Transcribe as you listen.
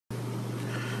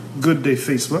Good day,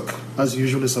 Facebook. As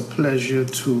usual, it's a pleasure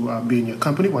to be in your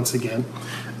company once again,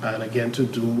 and again to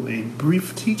do a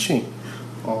brief teaching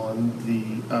on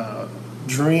the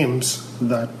dreams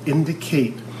that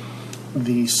indicate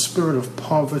the spirit of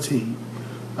poverty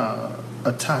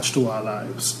attached to our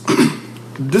lives.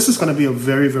 This is going to be a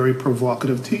very, very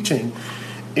provocative teaching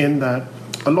in that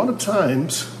a lot of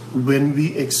times when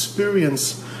we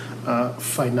experience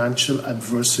financial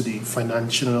adversity,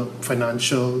 financial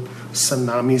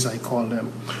tsunamis, I call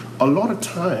them. A lot of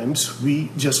times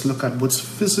we just look at what's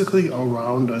physically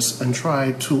around us and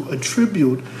try to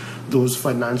attribute those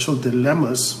financial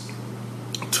dilemmas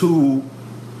to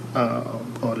a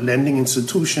lending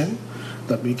institution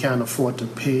that we can't afford to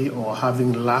pay, or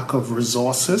having lack of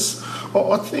resources,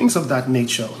 or things of that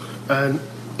nature. And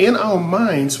in our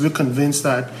minds, we're convinced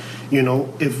that,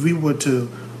 if we were to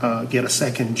get a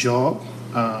second job,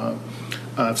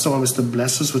 if someone was to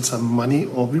bless us with some money,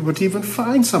 or we would even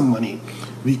find some money,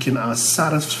 we can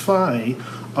satisfy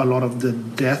a lot of the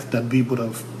debt that we would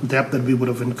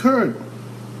have incurred.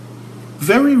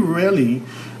 Very rarely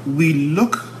we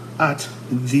look at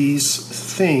these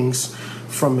things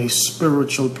from a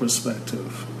spiritual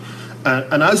perspective.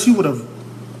 And as you would have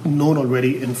known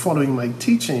already in following my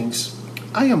teachings,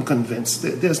 I am convinced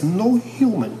that there's no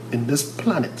human in this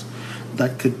planet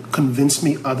that could convince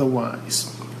me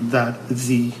otherwise, that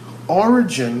the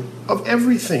origin of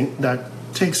everything that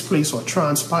takes place or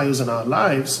transpires in our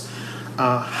lives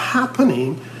are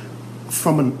happening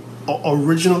from an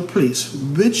original place,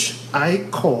 which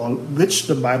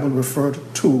the Bible referred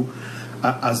to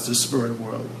as the spirit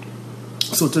world.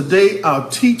 So today our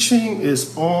teaching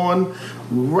is on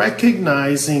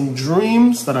recognizing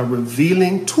dreams that are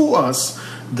revealing to us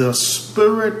the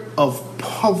spirit of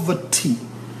poverty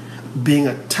being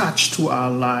attached to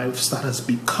our lives that has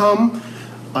become,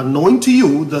 unknown to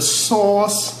you, the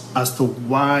source as to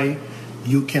why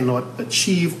you cannot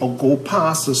achieve or go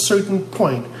past a certain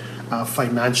point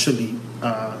financially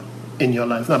in your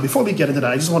life. Now, before we get into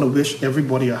that, I just want to wish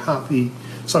everybody a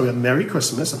Merry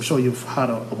Christmas. I'm sure you've had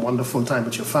a wonderful time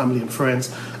with your family and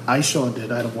friends. I sure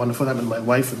did. I had a wonderful time with my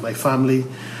wife and my family,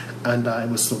 and it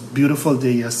was a beautiful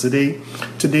day yesterday.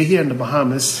 Today here in the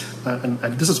Bahamas, and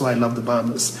this is why I love the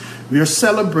Bahamas, we are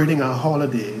celebrating our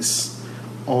holidays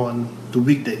on the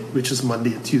weekday, which is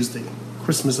Monday and Tuesday,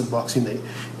 Christmas and Boxing Day.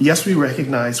 Yes, we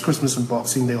recognize Christmas and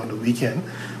Boxing Day on the weekend,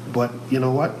 but you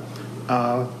know what?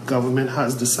 Our government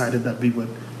has decided that we would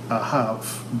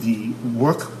have the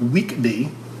work weekday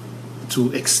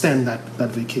to extend that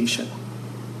vacation.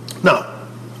 Now,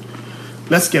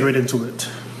 let's get right into it.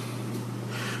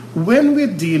 When we're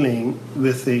dealing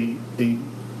with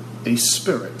a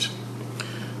spirit,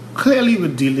 clearly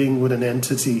we're dealing with an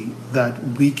entity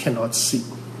that we cannot see,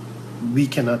 we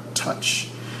cannot touch,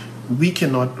 we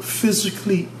cannot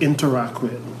physically interact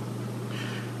with.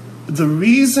 The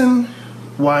reason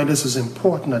why this is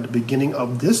important at the beginning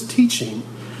of this teaching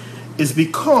is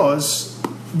because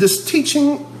this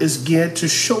teaching is geared to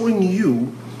showing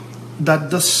you that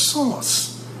the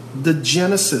source, the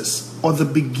genesis, or the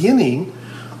beginning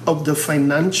of the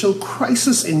financial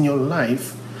crisis in your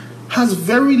life has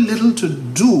very little to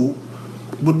do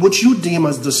with what you deem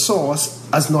as the source,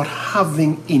 as not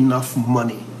having enough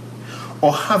money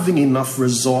or having enough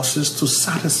resources to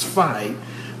satisfy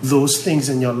those things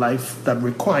in your life that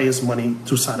requires money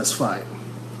to satisfy.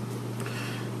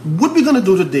 What we're going to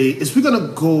do today is we're going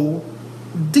to go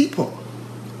deeper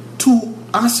to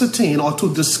ascertain or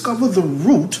to discover the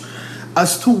root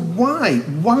as to why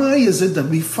is it that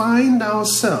we find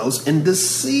ourselves in the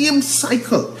same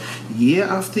cycle year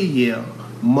after year,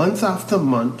 month after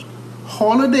month,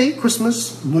 holiday,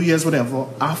 Christmas, New Year's, whatever,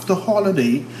 after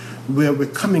holiday, where we're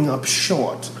coming up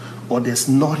short, or there's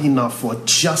not enough, or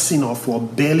just enough, or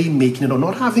barely making it, or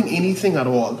not having anything at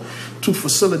all to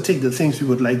facilitate the things we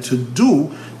would like to do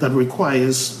that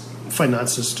requires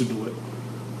finances to do it.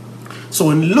 So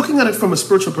in looking at it from a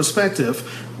spiritual perspective,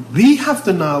 we have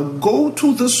to now go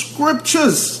to the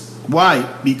scriptures.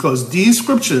 Why? Because these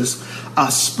scriptures are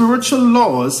spiritual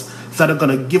laws that are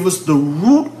going to give us the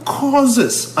root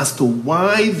causes as to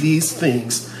why these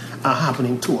things are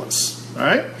happening to us. All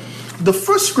right? The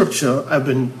first scripture, I've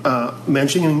been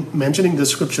mentioning this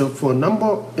scripture in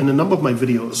a number of my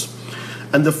videos.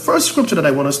 And the first scripture that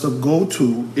I want us to go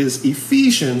to is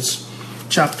Ephesians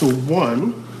chapter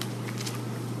 1.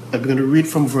 I'm going to read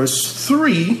from verse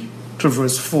 3 to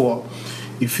verse 4.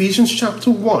 Ephesians chapter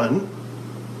 1,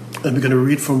 and we're going to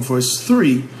read from verse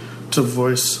 3 to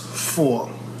verse 4.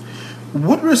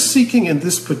 What we're seeking in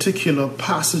this particular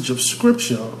passage of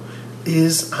scripture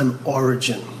is an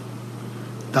origin.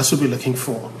 That's what we're looking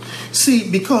for. See,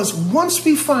 because once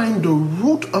we find the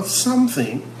root of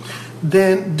something,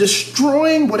 then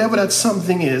destroying whatever that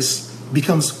something is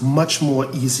becomes much more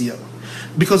easier.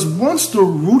 Because once the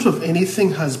root of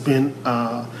anything has been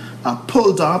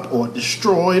pulled up or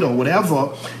destroyed or whatever,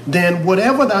 then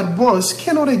whatever that was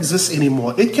cannot exist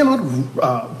anymore. It cannot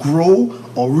grow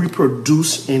or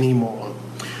reproduce anymore.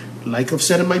 Like I've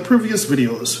said in my previous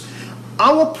videos,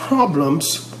 our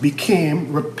problems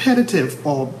became repetitive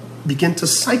or begin to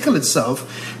cycle itself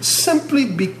simply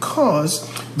because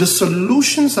the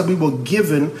solutions that we were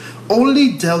given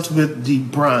only dealt with the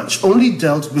branch, only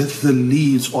dealt with the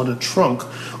leaves or the trunk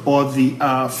or the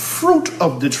fruit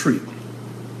of the tree.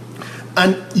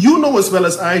 And you know as well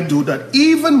as I do that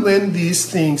even when these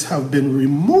things have been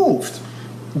removed,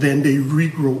 then they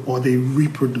regrow or they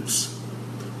reproduce.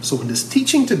 So in this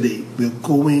teaching today, we're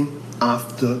going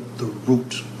after the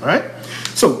root. All right?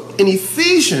 So in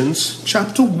Ephesians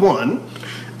chapter 1,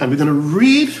 and we're going to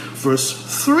read verse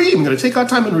 3. I'm going to take our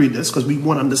time and read this because we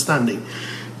want understanding.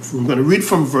 We're going to read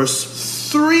from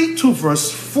verse 3 to verse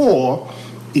 4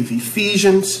 of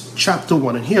Ephesians chapter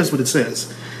 1. And here's what it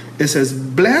says. It says,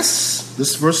 bless, this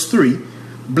is verse 3,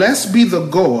 blessed be the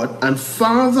God and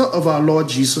Father of our Lord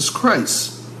Jesus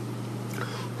Christ,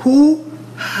 who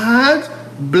had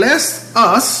blessed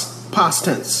us, past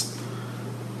tense.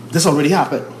 This already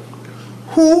happened.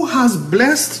 Who has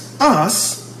blessed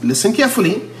us, listen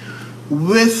carefully,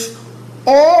 with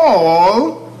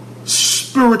all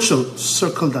spiritual,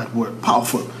 circle that word,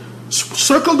 powerful.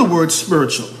 Circle the word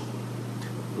spiritual.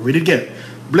 Read it again.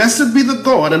 Blessed be the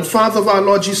God and Father of our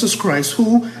Lord Jesus Christ,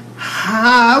 who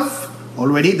have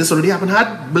already, this already happened,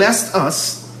 had blessed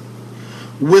us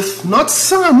with not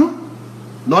some,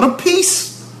 not a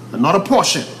piece, and not a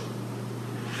portion.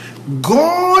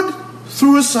 God,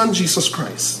 through his son Jesus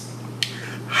Christ,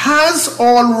 has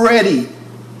already,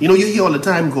 you know, you hear all the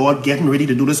time, God getting ready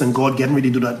to do this and God getting ready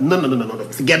to do that. No,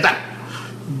 forget that.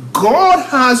 God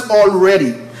has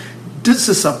already, this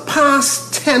is a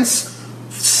past tense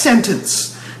sentence.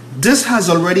 This has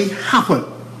already happened.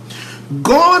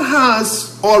 God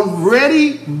has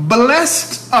already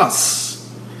blessed us.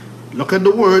 Look at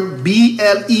the word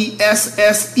B-L-E-S-S-E-D.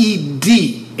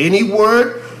 Any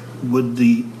word with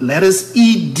the letters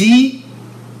E-D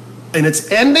in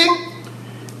its ending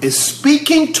is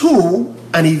speaking to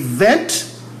an event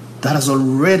that has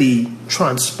already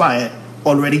transpired,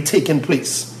 already taken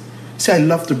place. See, I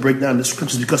love to break down the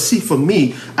scriptures because, see, for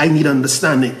me, I need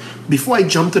understanding. Before I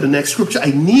jump to the next scripture, I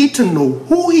need to know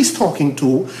who he's talking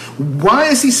to. Why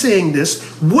is he saying this?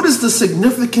 What is the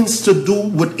significance to do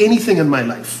with anything in my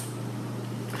life?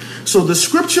 So the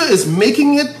scripture is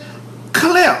making it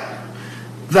clear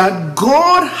that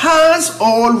God has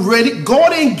already,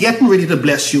 God ain't getting ready to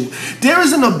bless you. There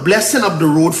isn't a blessing up the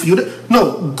road for you.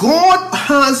 No, God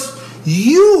has,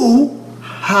 you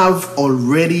have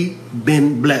already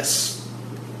been blessed.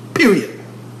 Period.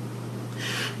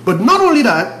 But not only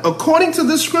that, according to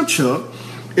this scripture,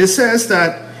 it says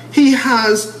that he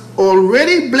has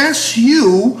already blessed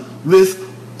you with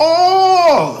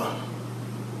all.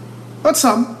 Not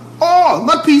some, all,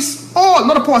 not piece, all,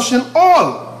 not a portion,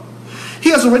 all. He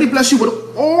has already blessed you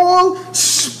with all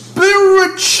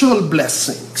spiritual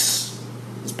blessings.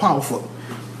 It's powerful.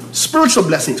 Spiritual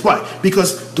blessings. Why?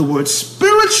 Because the word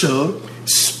spiritual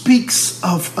speaks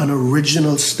of an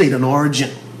original state, an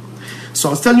origin. So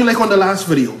I was telling you, like on the last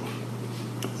video,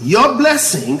 your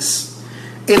blessings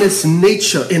in its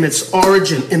nature, in its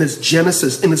origin, in its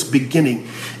genesis, in its beginning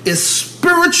is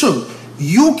spiritual.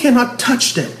 You cannot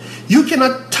touch them. You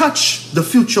cannot touch the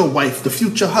future wife, the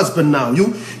future husband now.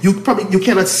 You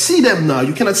cannot see them now.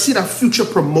 You cannot see that future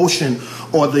promotion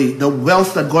or the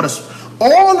wealth that God has.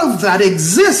 All of that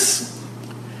exists.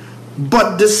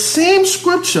 But the same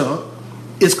scripture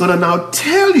is going to now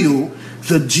tell you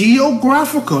the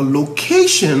geographical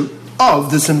location of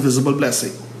this invisible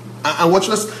blessing. And watch,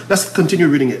 let's continue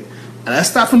reading it. And let's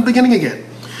start from the beginning again.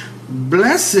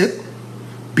 Blessed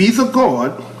be the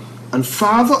God and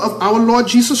Father of our Lord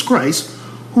Jesus Christ,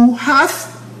 who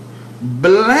hath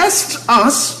blessed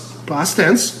us, past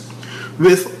tense,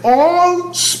 with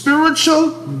all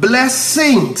spiritual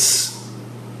blessings.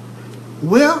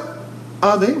 Where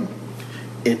are they?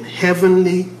 In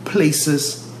heavenly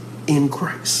places in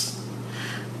Christ.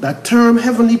 That term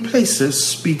heavenly places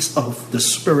speaks of the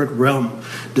spirit realm,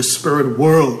 the spirit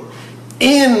world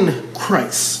in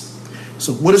Christ.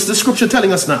 So what is the scripture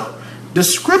telling us now? The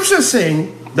scripture is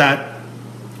saying that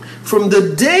from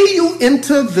the day you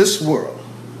enter this world,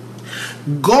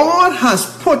 God has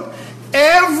put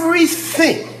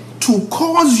everything to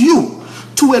cause you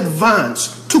to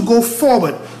advance, to go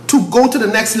forward, to go to the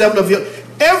next level of your,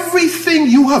 everything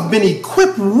you have been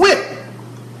equipped with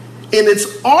in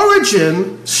its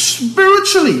origin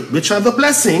spiritually, which are the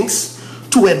blessings,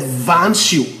 to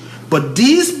advance you. But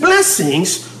these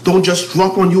blessings don't just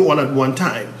drop on you all at one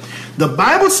time. The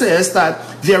Bible says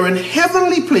that they're in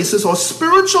heavenly places or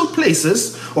spiritual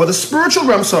places, or the spiritual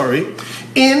realm,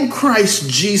 in Christ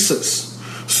Jesus.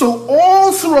 So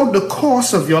all throughout the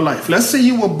course of your life, let's say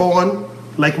you were born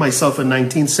like myself in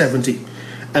 1970,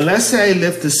 and let's say I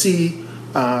lived to see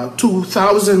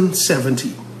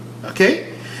 2070, okay?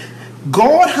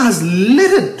 God has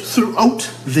littered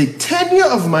throughout the tenure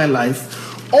of my life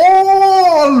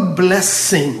all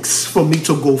blessings for me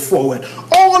to go forward,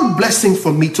 all blessings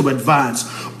for me to advance,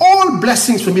 all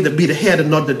blessings for me to be the head and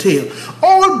not the tail,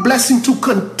 all blessings to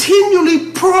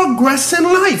continually progress in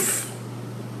life.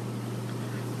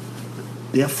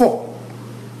 Therefore,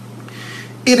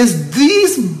 it is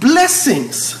these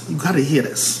blessings, you got to hear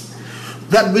this,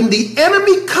 that when the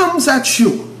enemy comes at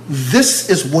you, this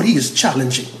is what he is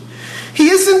challenging. He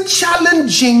isn't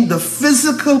challenging the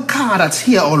physical car that's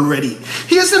here already.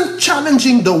 He isn't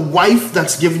challenging the wife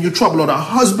that's giving you trouble or the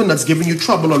husband that's giving you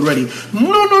trouble already.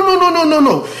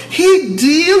 No. He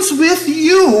deals with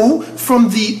you from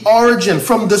the origin,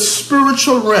 from the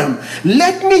spiritual realm.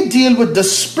 Let me deal with the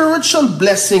spiritual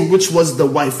blessing, which was the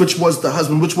wife, which was the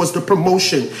husband, which was the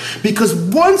promotion. Because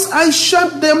once I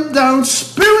shut them down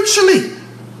spiritually,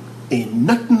 ain't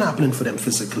nothing happening for them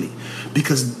physically.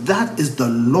 Because that is the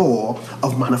law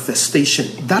of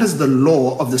manifestation. That is the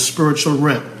law of the spiritual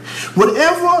realm.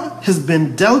 Whatever has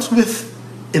been dealt with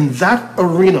in that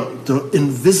arena, the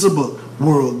invisible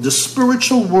world, the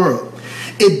spiritual world,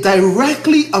 it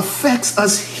directly affects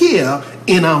us here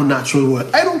in our natural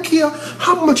world. I don't care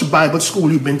how much Bible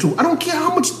school you've been to. I don't care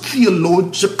how much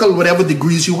theological whatever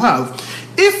degrees you have.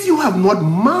 If you have not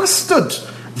mastered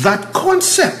that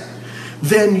concept,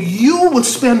 then you will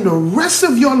spend the rest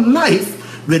of your life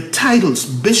with titles,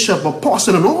 bishop,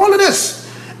 apostle, and all of this,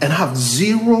 and have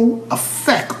zero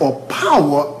effect or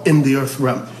power in the earth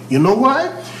realm. You know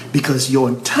why? Because your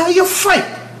entire fight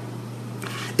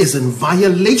is in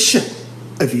violation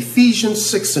of Ephesians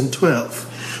 6 and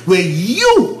 12, where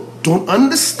you don't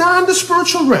understand the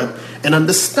spiritual realm and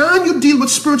understand you deal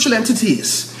with spiritual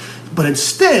entities. But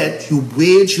instead, you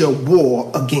wage your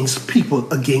war against people,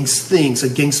 against things,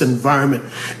 against environment,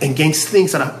 against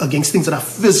things that are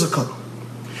physical.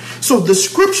 So the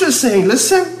scripture is saying,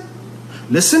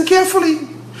 listen carefully.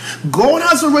 God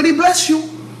has already blessed you.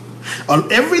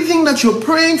 Everything that you're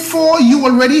praying for, you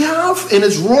already have in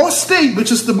its raw state, which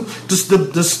is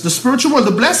the spiritual world,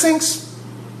 the blessings.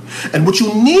 And what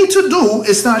you need to do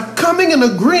is start coming in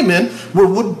agreement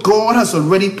with what God has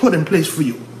already put in place for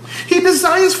you. He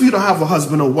desires for you to have a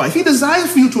husband or wife. He desires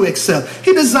for you to excel.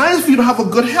 He desires for you to have a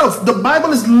good health. The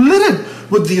Bible is littered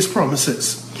with these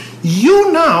promises.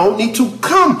 You now need to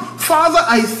come. Father,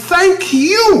 I thank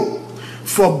you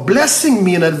for blessing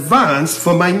me in advance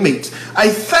for my mate. I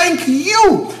thank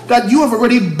you that you have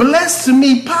already blessed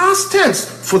me past tense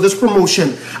for this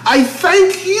promotion. I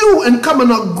thank you and come in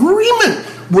agreement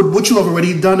with what you have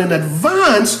already done in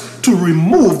advance to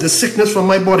remove the sickness from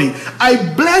my body.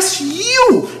 I bless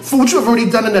you for what you have already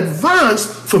done in advance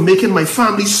for making my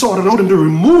family sorted out and to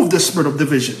remove the spirit of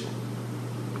division.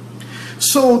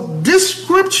 So this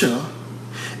scripture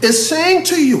is saying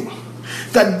to you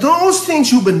that those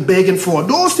things you've been begging for,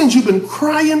 those things you've been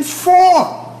crying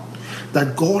for,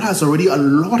 that God has already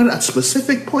allotted at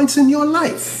specific points in your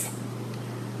life,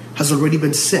 has already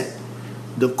been set.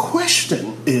 The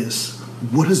question is,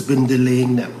 what has been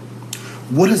delaying them?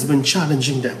 What has been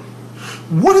challenging them?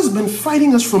 What has been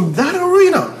fighting us from that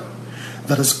arena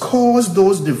that has caused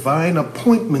those divine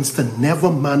appointments to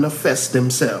never manifest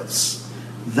themselves?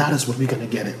 That is what we're going to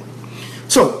get in.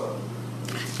 So,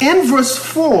 in verse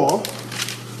 4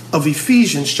 of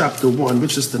Ephesians chapter 1,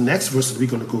 which is the next verse that we're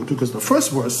going to go to, because the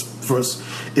first verse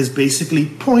is basically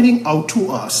pointing out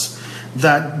to us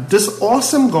that this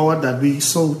awesome God that we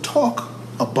so talk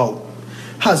about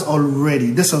has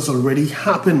already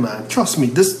happened, man. Trust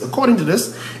me, according to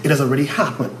this, it has already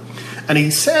happened. And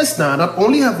he says now, not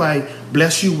only have I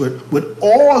blessed you with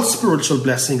all spiritual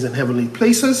blessings in heavenly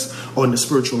places or in the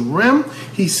spiritual realm,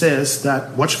 he says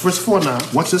that, watch verse 4 now,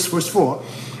 watch this verse 4.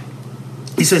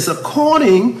 He says,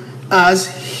 according as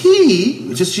he,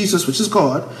 which is Jesus, which is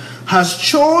God, has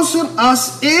chosen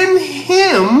us in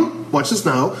him, watch this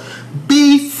now,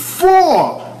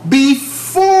 before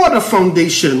the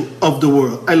foundation of the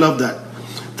world. I love that.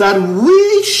 That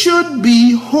we should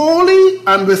be holy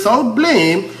and without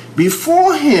blame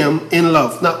before him in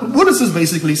love. Now, what is this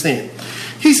basically saying?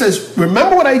 He says,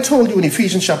 remember what I told you in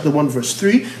Ephesians chapter 1 verse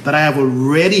 3, that I have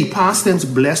already, past tense,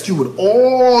 blessed you with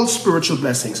all spiritual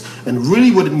blessings. And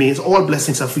really what it means, all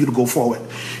blessings are for you to go forward.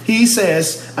 He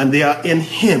says, and they are in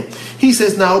him. He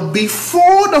says, now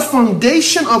before the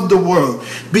foundation of the world,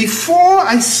 before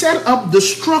I set up the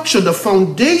structure, the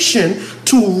foundation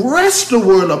to rest the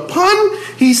world upon,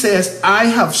 he says, I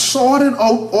have sorted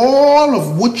out all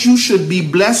of what you should be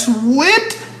blessed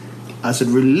with as it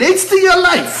relates to your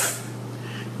life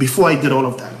before I did all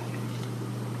of that.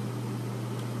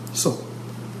 So,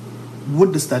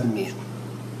 what does that mean?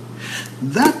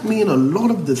 That means a lot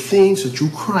of the things that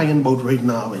you're crying about right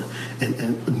now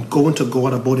and going to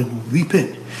God about and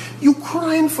weeping, you're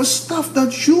crying for stuff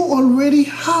that you already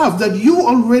have, that you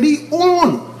already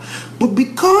own. But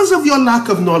because of your lack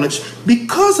of knowledge,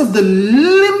 because of the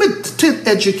limited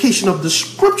education of the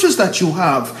scriptures that you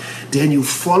have, then you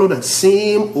follow that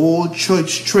same old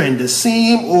church trend, the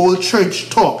same old church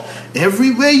talk.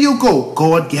 Everywhere you go,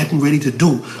 God getting ready to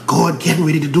do, God getting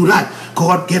ready to do that.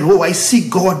 Oh, I see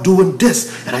God doing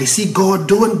this, and I see God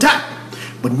doing that.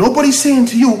 But nobody's saying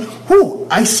to you,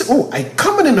 I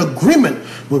come in an agreement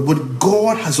with what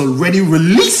God has already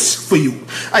released for you.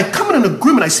 I come in an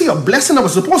agreement. I see a blessing that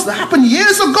was supposed to happen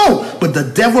years ago, but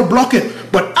the devil blocked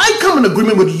it. But I come in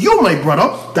agreement with you, my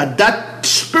brother, that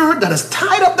spirit that has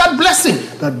tied up that blessing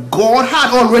that God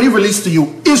had already released to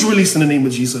you is released in the name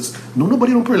of Jesus. No,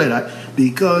 nobody don't pray like that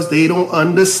because they don't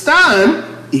understand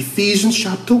Ephesians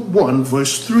chapter 1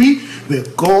 verse 3, where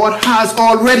God has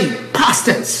already, past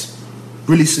tense,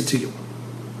 released it to you.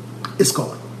 It's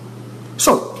gone.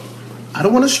 So, I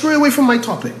don't want to stray away from my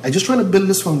topic. I'm just trying to build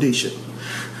this foundation.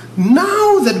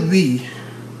 Now that we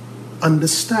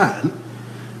understand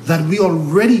that we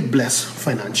already blessed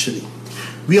financially,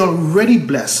 we already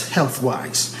blessed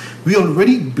health-wise, we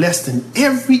already blessed in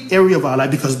every area of our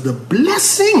life, because the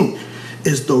blessing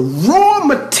is the raw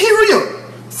material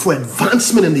for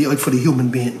advancement in the earth for the human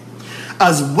being,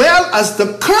 as well as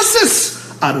the curses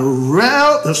are the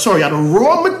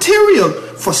raw material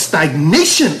for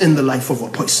stagnation in the life of a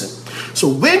person. So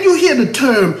when you hear the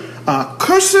term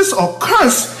curses or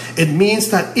curse, it means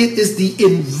that it is the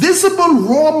invisible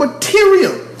raw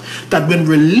material that when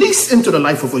released into the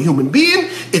life of a human being,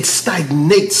 it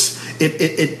stagnates.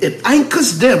 It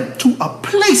anchors them to a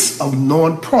place of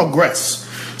non-progress.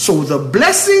 So the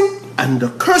blessing and the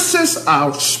curses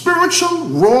are spiritual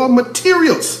raw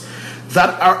materials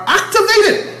that are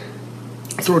activated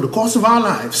through the course of our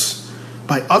lives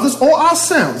by others or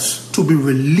ourselves to be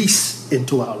released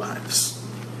into our lives.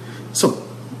 So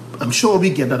I'm sure we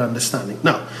get that understanding.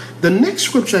 Now, the next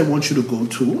scripture I want you to go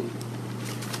to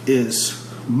is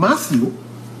Matthew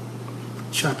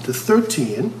chapter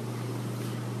 13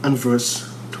 and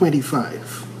verse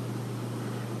 25.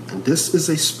 And this is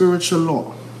a spiritual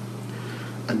law.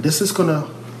 And this is going to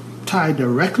tie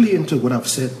directly into what I've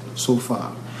said so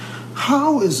far.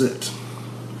 How is it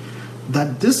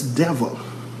that this devil,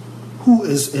 who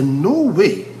is in no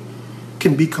way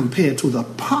can be compared to the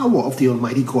power of the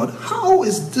Almighty God, how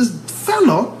is this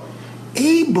fellow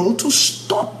able to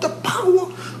stop the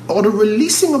power or the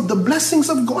releasing of the blessings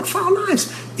of God for our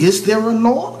lives? Is there a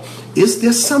law? Is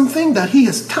there something that he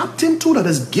has tapped into that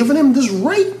has given him this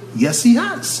right? Yes, he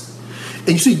has.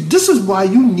 And you see, this is why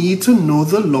you need to know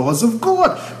the laws of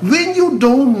God. When you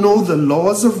don't know the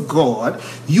laws of God,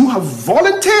 you have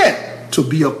volunteered to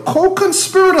be a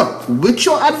co-conspirator with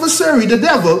your adversary, the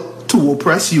devil, to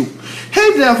oppress you.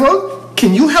 Hey, devil,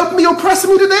 can you help me oppress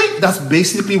me today? That's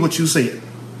basically what you say.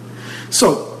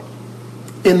 So,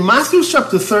 in Matthew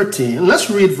chapter 13, let's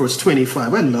read verse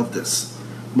 25. I love this.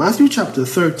 Matthew chapter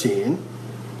 13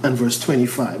 and verse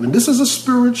 25. And this is a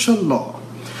spiritual law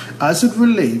as it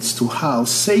relates to how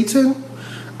Satan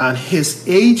and his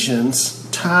agents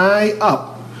tie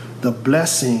up the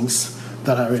blessings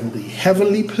that are in the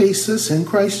heavenly places in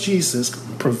Christ Jesus,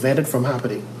 prevented from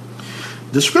happening.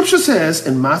 The scripture says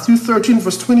in Matthew 13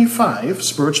 verse 25,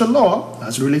 spiritual law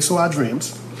as it relates to our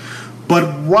dreams, but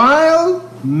while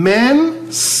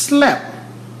men slept,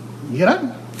 you hear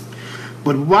that?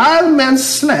 But while men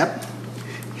slept,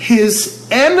 his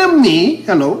enemy,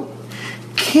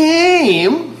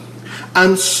 came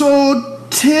and sowed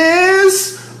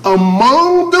tares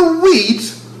among the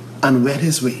wheat and went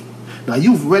his way. Now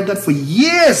you've read that for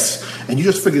years and you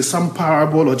just figure some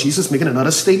parable or Jesus making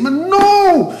another statement.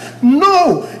 No,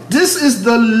 this is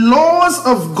the laws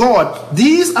of God.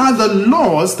 These are the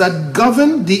laws that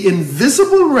govern the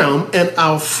invisible realm and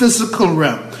our physical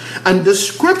realm. And the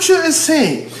scripture is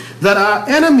saying that our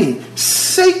enemy,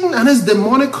 Satan and his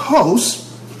demonic host,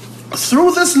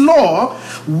 through this law,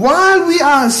 while we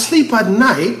are asleep at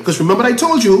night, because remember I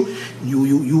told you,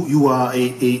 you are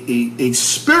a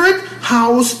spirit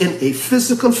housed in a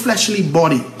physical fleshly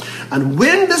body. And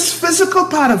when this physical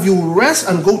part of you rests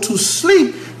and go to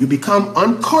sleep, you become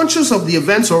unconscious of the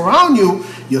events around you.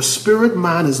 Your spirit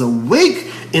man is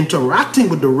awake, interacting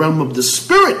with the realm of the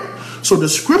spirit. So the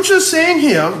scripture is saying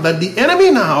here that the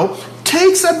enemy now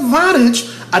takes advantage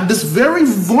at this very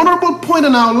vulnerable point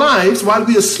in our lives while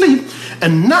we are asleep,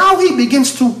 and now he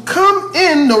begins to come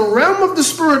in the realm of the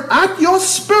spirit at your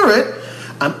spirit,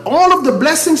 and all of the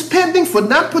blessings pending for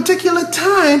that particular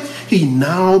time, he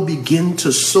now begins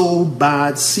to sow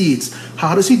bad seeds.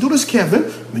 How does he do this, Kevin?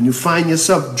 When you find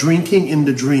yourself drinking in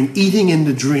the dream, eating in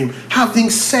the dream, having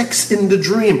sex in the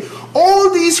dream, all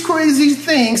these crazy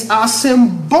things are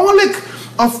symbolic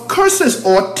of curses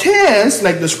or tears,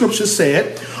 like the scripture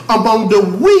said, among the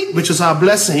wheat, which is our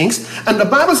blessings. And the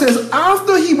Bible says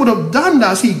after he would have done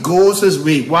that, he goes his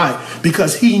way. Why?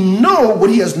 Because he knows what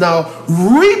he has now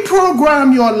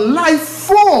reprogrammed your life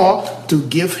for, to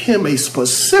give him a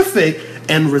specific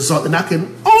end result. And that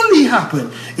can only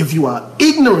happen if you are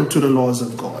ignorant to the laws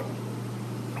of God.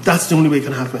 That's the only way it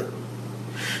can happen.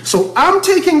 So I'm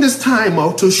taking this time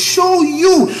out to show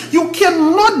you, you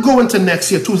cannot go into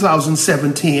next year,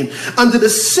 2017, under the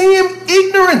same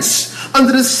ignorance,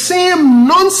 under the same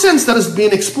nonsense that is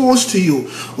being exposed to you.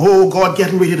 Oh, God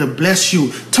getting ready to bless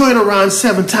you. Turn around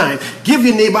 7 times. Give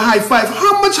your neighbor high five.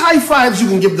 How much high fives you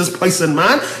can give this person,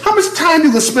 man? How much time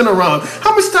you can spin around?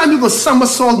 How much time you can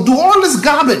somersault, do all this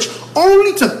garbage,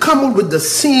 only to come up with the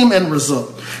same end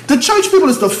result? The church people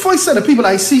is the first set of people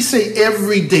I see say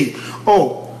every day,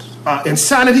 oh,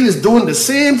 insanity is doing the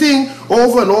same thing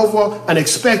over and over and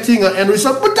expecting an end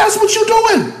result. But that's what you're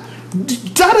doing.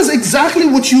 That is exactly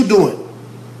what you're doing.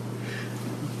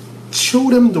 Show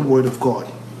them the word of God.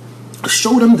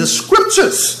 Show them the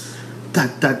scriptures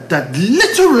that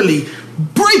literally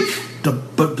break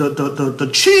the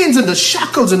chains and the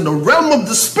shackles in the realm of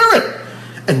the spirit.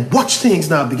 And watch things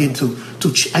now begin to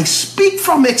change. I speak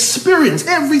from experience.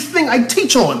 Everything I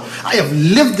teach on, I have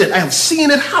lived it. I have seen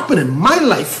it happen in my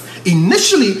life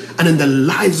initially and in the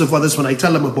lives of others when I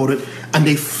tell them about it. And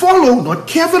they follow not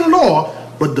Kevin law,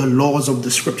 but the laws of the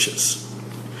scriptures.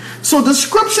 So the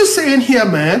scriptures saying here,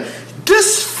 man,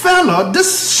 this fella,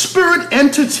 this spirit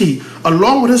entity,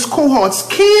 along with his cohorts,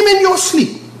 came in your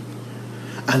sleep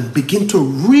and begin to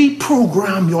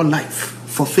reprogram your life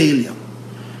for failure.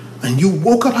 And you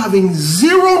woke up having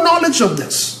zero knowledge of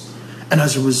this. And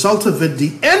as a result of it,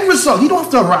 the end result, he don't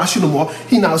have to harass you no more.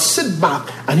 He now sit back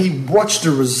and he watch the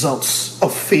results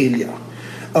of failure,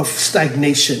 of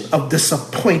stagnation, of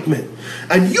disappointment.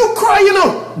 And you crying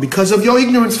out because of your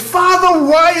ignorance, Father,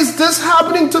 why is this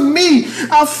happening to me?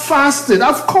 I've fasted,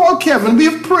 I've called Kevin,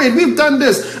 we've prayed, we've done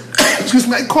this. Excuse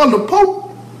me, I called the Pope.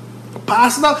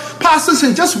 Pastor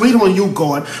say, just wait on you,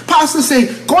 God. Pastor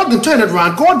say, God can turn it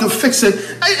around, God can fix it.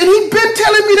 And he's been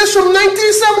telling me this from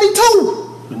 1972.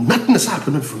 Nothing is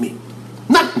happening for me.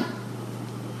 Nothing.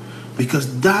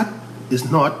 Because that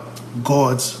is not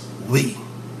God's way.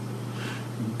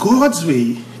 God's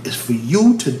way is for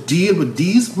you to deal with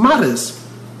these matters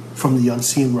from the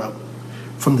unseen realm,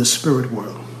 from the spirit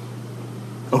world.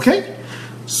 Okay?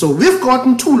 So we've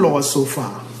gotten 2 laws so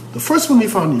far. The first one we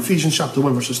found in Ephesians chapter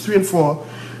 1, verses 3 and 4,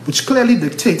 which clearly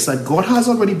dictates that God has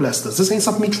already blessed us. This ain't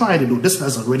something we try to do. This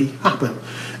has already happened.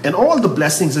 And all the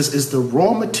blessings is the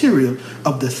raw material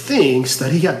of the things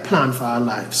that he had planned for our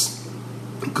lives.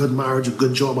 A good marriage, a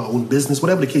good job, our own business,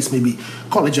 whatever the case may be,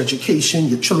 college education,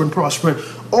 your children prospering,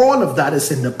 all of that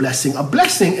is in the blessing. A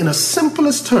blessing, in a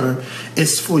simplest term,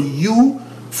 is for you,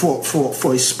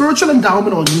 for a spiritual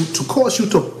endowment on you to cause you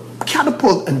to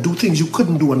catapult and do things you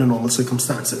couldn't do under normal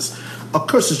circumstances. A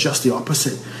curse is just the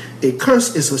opposite. A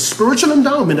curse is a spiritual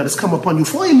endowment that has come upon you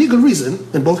for a legal reason,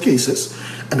 in both cases,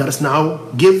 and that has now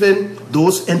given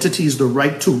those entities the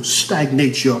right to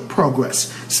stagnate your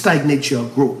progress, stagnate your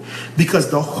growth. Because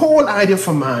the whole idea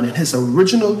for man and his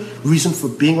original reason for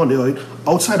being on the earth,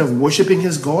 outside of worshiping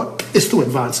his God, is to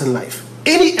advance in life.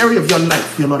 Any area of your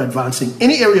life you're not advancing,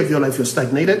 any area of your life you're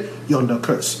stagnated, you're under a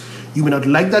curse. You may not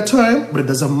like that term, but it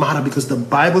doesn't matter because the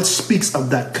Bible speaks of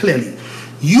that clearly.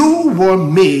 You were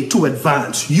made to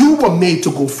advance. You were made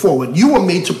to go forward. You were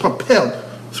made to propel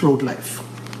through life.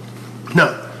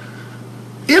 Now,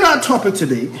 in our topic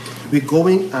today, we're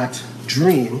going at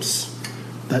dreams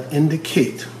that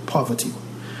indicate poverty.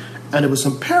 And it was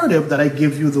imperative that I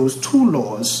give you those 2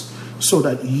 laws so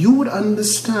that you would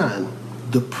understand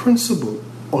the principle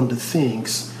on the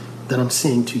things that I'm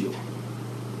saying to you.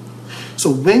 So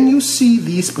when you see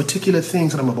these particular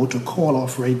things that I'm about to call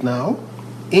off right now,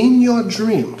 in your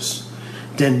dreams,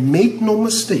 then make no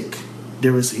mistake,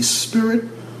 there is a spirit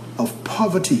of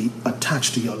poverty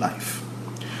attached to your life.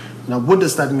 Now, what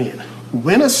does that mean?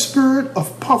 When a spirit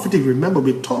of poverty, remember,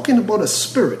 we're talking about a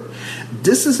spirit.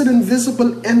 This is an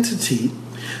invisible entity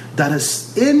that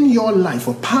is in your life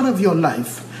or part of your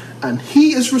life, and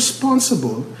he is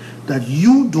responsible that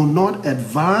you do not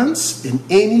advance in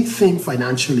anything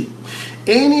financially.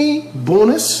 Any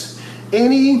bonus,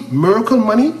 any miracle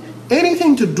money,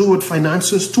 anything to do with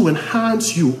finances to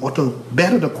enhance you or to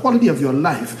better the quality of your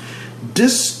life,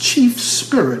 this chief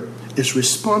spirit is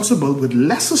responsible with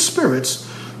lesser spirits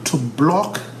to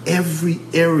block every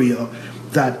area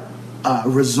that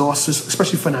resources,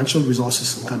 especially financial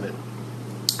resources, can come in.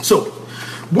 So,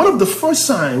 one of the first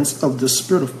signs of the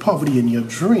spirit of poverty in your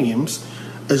dreams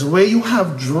is where you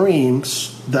have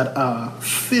dreams that are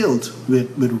filled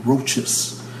with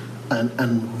roaches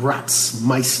and rats,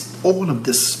 mice. All of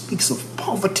this speaks of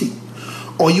poverty.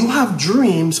 Or you have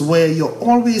dreams where you're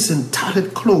always in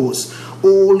tattered clothes,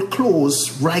 old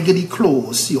clothes, raggedy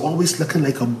clothes. You're always looking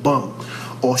like a bum.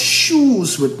 Or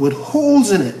shoes with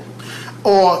holes in it.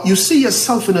 Or you see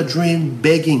yourself in a dream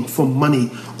begging for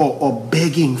money or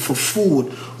begging for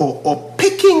food or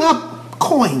picking up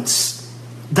coins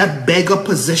that beg a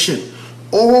possession.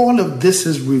 All of this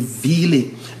is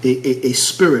revealing a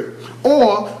spirit.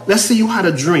 Or let's say you had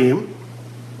a dream,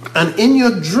 and in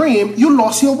your dream you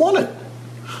lost your wallet,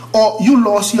 or you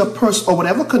lost your purse, or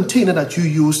whatever container that you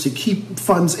use to keep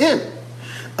funds in.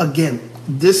 Again,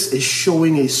 this is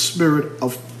showing a spirit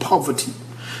of poverty.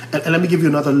 And let me give you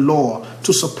another law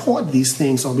to support these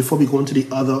things, or before we go into the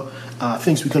other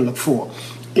things we can look for.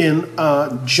 In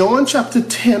John chapter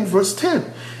 10, verse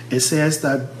 10, it says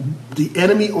that the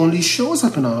enemy only shows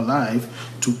up in our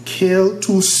life to kill,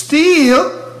 to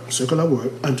steal, circular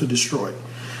word, and to destroy.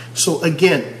 So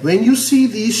again, when you see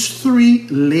these three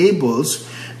labels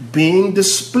being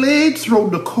displayed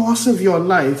throughout the course of your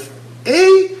life,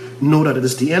 A, know that it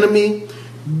is the enemy.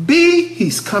 B,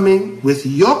 he's coming with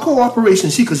your cooperation.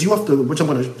 See, because you have to, which I'm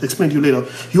going to explain to you later,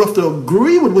 you have to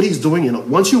agree with what he's doing. You know,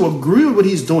 once you agree with what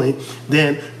he's doing,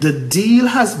 then the deal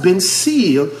has been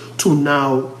sealed to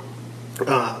now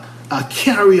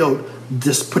carry out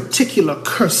this particular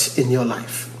curse in your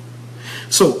life.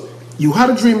 So you had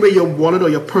a dream where your wallet or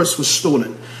your purse was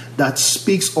stolen. That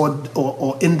speaks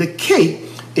or indicate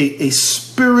a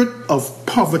spirit of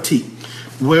poverty.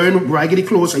 Wearing raggedy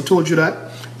clothes, I told you that.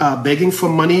 Begging for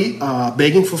money,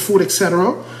 begging for food,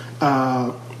 etc.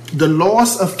 The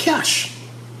loss of cash.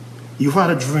 You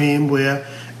had a dream where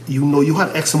you know you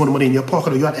had X amount of money in your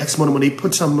pocket, or you had X amount of money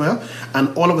put somewhere,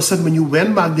 and all of a sudden when you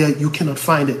went back there, you cannot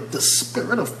find it. The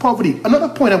spirit of poverty. Another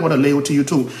point I want to lay out to you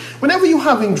too. Whenever you're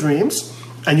having dreams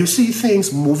and you see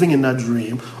things moving in that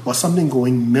dream, or something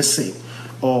going missing,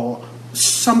 or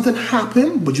something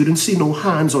happened but you didn't see no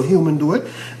hands or human do it,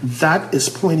 that is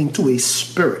pointing to a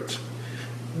spirit.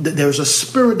 There's a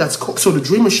spirit that's so the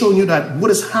dream is showing you that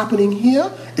what is happening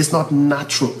here is not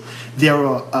natural. There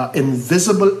are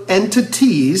invisible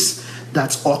entities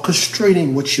that's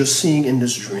orchestrating what you're seeing in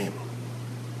this dream.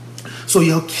 So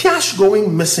your cash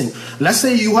going missing. Let's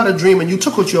say you had a dream and you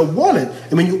took out your wallet,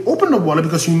 and when you opened the wallet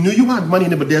because you knew you had money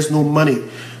in it, but there's no money.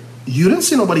 You didn't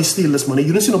see nobody steal this money.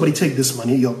 You didn't see nobody take this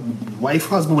money. Your wife,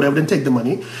 husband, whatever, didn't take the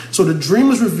money. So the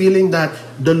dream is revealing that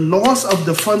the loss of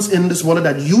the funds in this wallet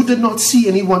that you did not see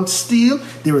anyone steal,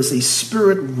 there is a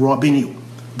spirit robbing you.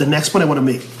 The next point I want to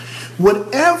make.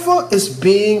 Whatever is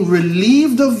being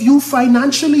relieved of you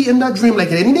financially in that dream,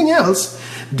 like anything else,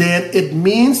 then it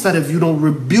means that if you don't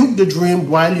rebuke the dream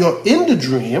while you're in the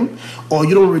dream, or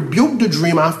you don't rebuke the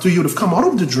dream after you've come out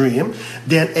of the dream,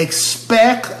 then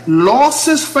expect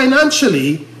losses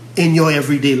financially in your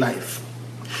everyday life.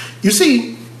 You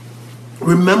see,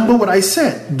 remember what I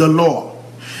said, the law.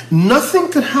 Nothing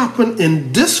could happen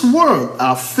in this world,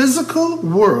 our physical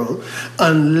world,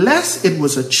 unless it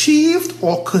was achieved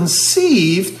or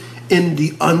conceived in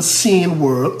the unseen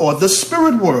world or the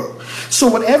spirit world. So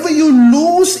whatever you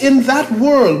lose in that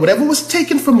world, whatever was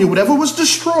taken from you, whatever was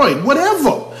destroyed,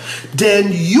 whatever,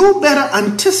 then you better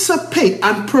anticipate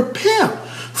and prepare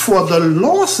for the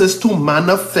losses to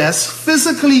manifest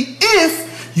physically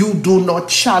if you do not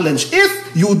challenge,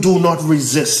 if you do not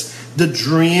resist the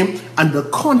dream and the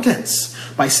contents.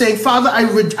 By saying, Father,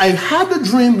 I had a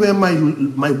dream where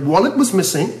my wallet was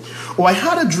missing, or I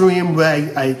had a dream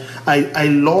where I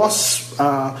lost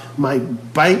my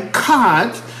bank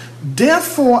card.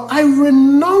 Therefore, I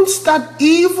renounce that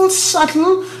evil,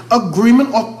 subtle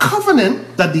agreement or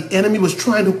covenant that the enemy was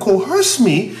trying to coerce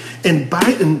me in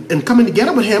coming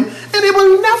together with him, and it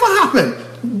will never happen.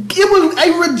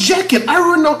 I reject it.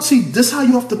 I renounce. See, this is how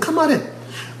you have to come at it.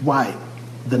 Why?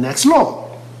 The next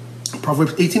law,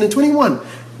 Proverbs 18:21.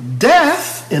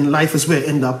 Death and life is where?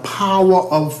 In the power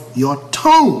of your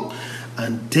tongue.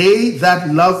 And they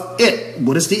that love it,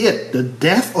 what is the it? The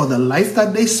death or the life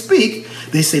that they speak,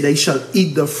 they say they shall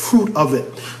eat the fruit of it.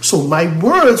 So my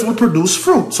words will produce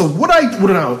fruit. So what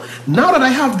now that I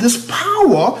have this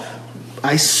power,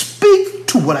 I speak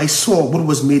to what I saw, what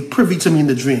was made privy to me in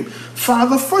the dream.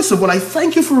 Father, first of all, I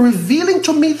thank you for revealing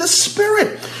to me the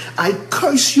Spirit. I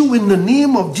curse you in the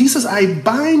name of Jesus. I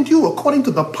bind you according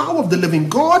to the power of the living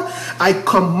God. I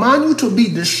command you to be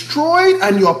destroyed,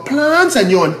 and your plans and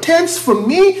your intents for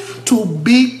me to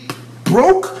be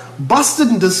broke, busted,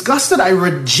 and disgusted. I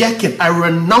reject it. I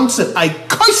renounce it. I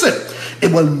curse it.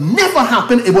 It will never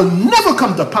happen. It will never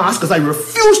come to pass, because I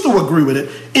refuse to agree with it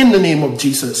in the name of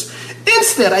Jesus.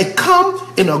 Instead, I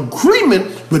come in agreement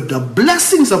with the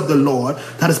blessings of the Lord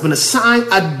that has been assigned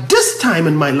at this time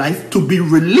in my life to be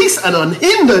released and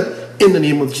unhindered in the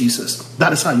name of Jesus.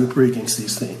 That is how you pray against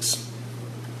these things.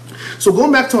 So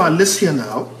going back to our list here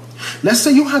now, let's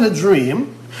say you had a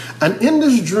dream, and in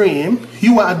this dream,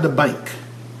 you were at the bank.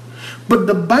 But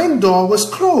the bank door was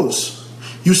closed.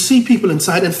 You see people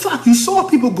inside. In fact, you saw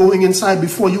people going inside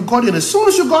before you got in. As soon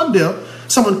as you got there,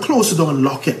 someone closed the door and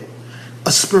locked it.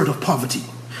 A spirit of poverty.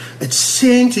 It's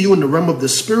saying to you in the realm of the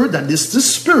spirit that this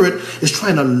spirit is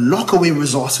trying to lock away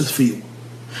resources for you.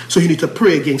 So you need to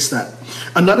pray against that.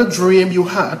 Another dream you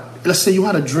had, let's say you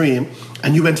had a dream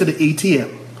and you went to the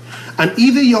ATM, and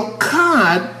either your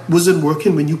card wasn't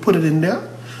working when you put it in there,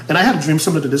 and I had a dream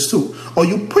similar to this too, or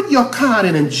you put your card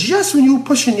in, and just when you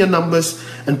push in your numbers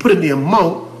and put in the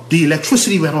amount, the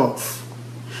electricity went off.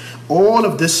 All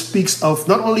of this speaks of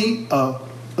not only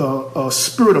a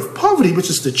spirit of poverty, which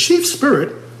is the chief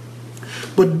spirit,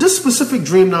 but this specific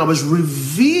dream now is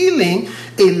revealing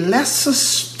a lesser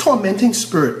tormenting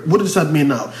spirit. What does that mean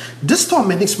now? This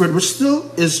tormenting spirit, which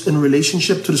still is in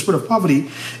relationship to the spirit of poverty,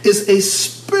 is a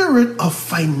spirit of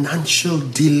financial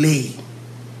delay.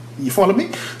 You follow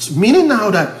me? So meaning now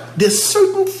that there's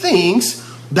certain things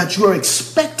that you are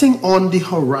expecting on the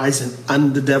horizon,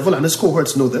 and the devil and his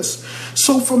cohorts know this.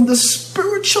 So from the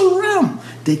spiritual realm,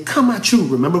 they come at you.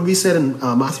 Remember we said in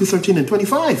Matthew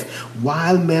 13:25,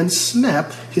 while men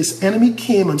slept, his enemy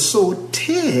came and sowed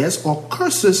tares or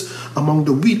curses among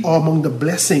the wheat or among the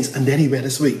blessings, and then he went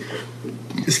his way.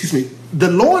 Excuse me. The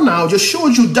law now just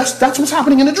showed you that's what's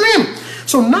happening in the dream.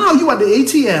 So now you at the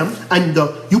ATM, and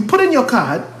you put in your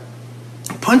card,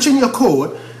 punch in your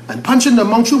code, and punch in the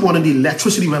amount you want, and the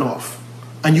electricity went off.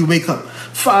 And you wake up.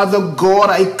 Father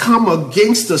God, I come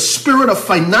against the spirit of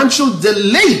financial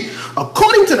delay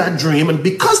according to that dream. And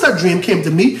because that dream came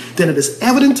to me, then it is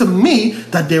evident to me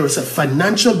that there is a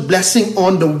financial blessing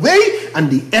on the way, and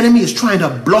the enemy is trying to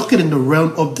block it in the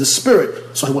realm of the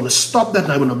spirit. So I want to stop that,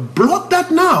 and I want to block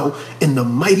that now in the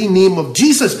mighty name of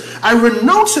Jesus. I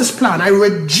renounce his plan. I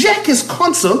reject his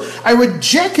counsel. I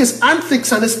reject his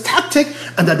antics and his tactic,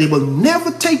 and that they will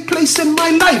never take place in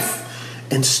my life.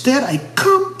 Instead, I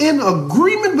come in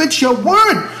agreement with your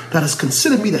word that has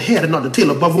considered me the head and not the tail,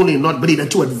 above only and not beneath,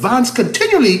 and to advance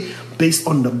continually based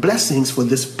on the blessings for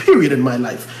this period in my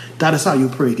life. That is how you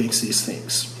pray against these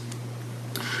things.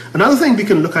 Another thing we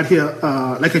can look at here,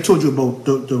 like I told you about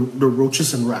the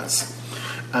roaches and rats.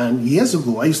 And years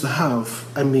ago, I used to have,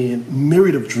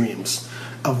 myriad of dreams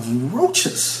of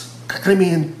roaches.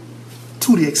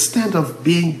 To the extent of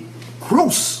being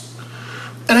gross.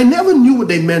 And I never knew what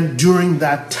they meant during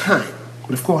that time.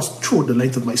 But of course, through the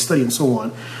length of my study and so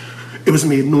on, it was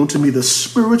made known to me the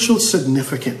spiritual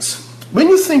significance. When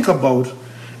you think about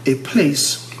a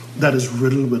place that is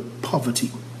riddled with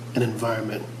poverty and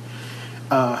environment,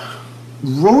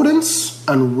 rodents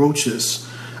and roaches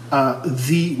are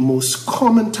the most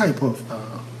common type of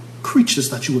creatures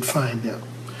that you would find there.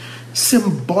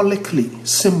 Symbolically,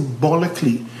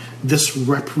 this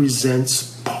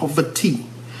represents poverty.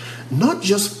 Not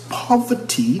just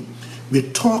poverty,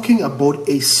 we're talking about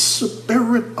a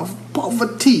spirit of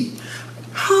poverty.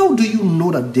 How do you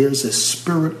know that there's a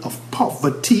spirit of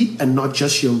poverty and not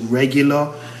just your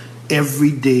regular,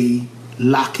 everyday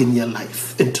lack in your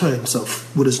life in terms of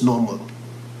what is normal?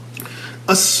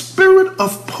 A spirit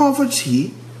of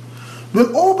poverty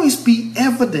will always be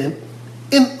evident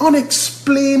in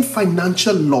unexplained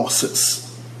financial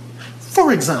losses.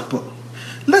 For example,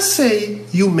 let's say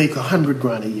you make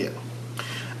 $100,000 a year,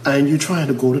 and you're trying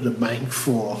to go to the bank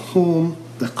for a home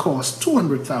that costs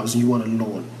 $200,000. You want a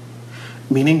loan,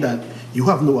 meaning that you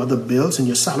have no other bills, and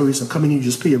your salaries are coming. You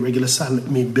just pay your regular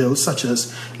bills such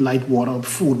as light, water,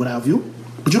 food, what have you.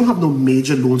 But you don't have no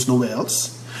major loans nowhere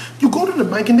else. You go to the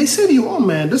bank and they say to you, oh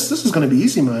man, this is going to be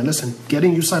easy, man. Listen,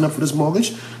 getting you signed up for this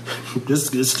mortgage,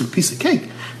 this is a piece of cake.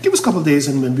 Give us a couple of days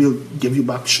and we'll give you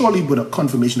back surely with a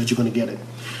confirmation that you're going to get it.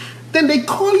 Then they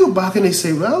call you back and they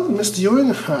say, well, Mr.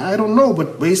 Ewing, I don't know,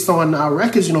 but based on our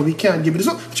records, we can't give you this.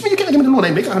 What you mean you can't give me the loan?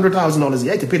 I make $100,000 a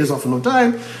year. I can pay this off in no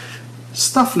time.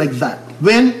 Stuff like that.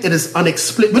 When it is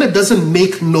unexplained, when it doesn't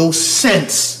make no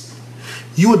sense,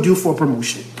 you are due for a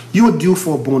promotion. You are due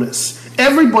for a bonus.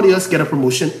 Everybody else get a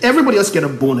promotion. Everybody else get a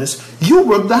bonus. You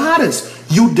work the hardest.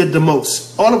 You did the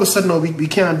most. All of a sudden, no, we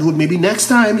can't do it. Maybe next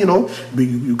time,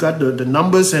 you got the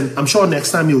numbers, and I'm sure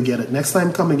next time you'll get it. Next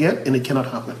time come again, and it cannot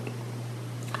happen.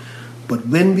 But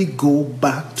when we go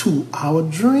back to our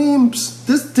dreams,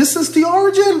 this is the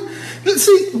origin.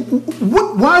 See,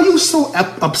 why are you so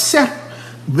upset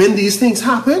when these things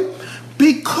happen?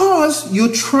 Because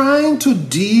you're trying to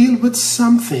deal with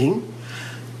something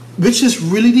which is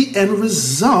really the end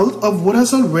result of what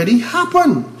has already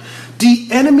happened. The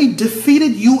enemy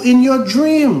defeated you in your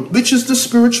dream, which is the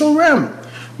spiritual realm.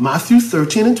 Matthew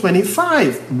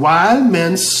 13:25. While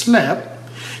men slept,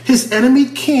 his enemy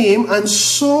came and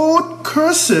sowed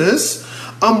curses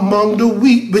among the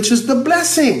wheat, which is the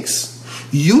blessings.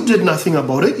 You did nothing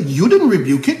about it. You didn't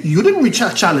rebuke it. You didn't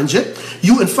challenge it.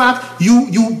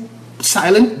 You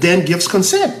silent then gives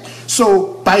consent.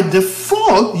 So by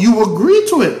default, you agree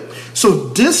to it. So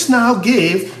this now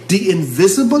gave the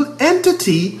invisible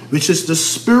entity, which is the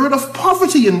spirit of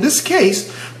poverty in this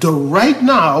case, the right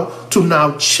now to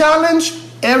now challenge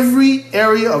every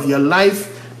area of your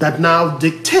life that now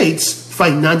dictates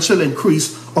financial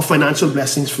increase or financial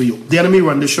blessings for you. The enemy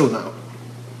run the show now.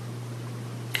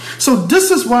 So this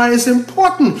is why it's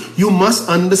important. You must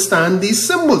understand these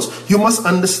symbols. You must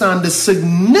understand the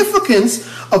significance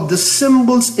of the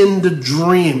symbols in the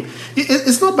dream.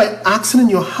 It's not by accident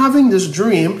you're having this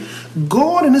dream.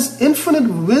 God in his infinite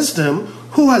wisdom,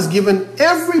 who has given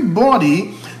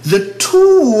everybody the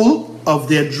tool of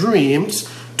their dreams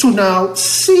to now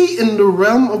see in the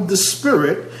realm of the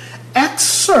spirit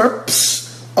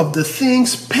excerpts of the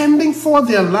things pending for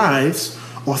their lives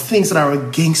or things that are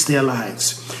against their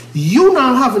lives. You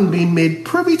now, having been made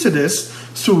privy to this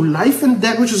through life and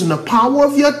death, which is in the power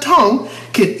of your tongue,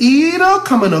 can either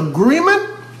come in agreement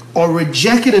or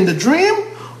reject it in the dream,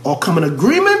 or come in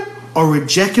agreement or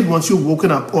reject it once you've woken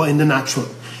up or in the natural.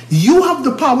 You have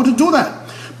the power to do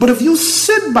that. But if you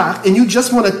sit back and you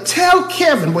just want to tell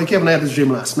Kevin, boy, Kevin, I had this dream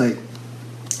last night.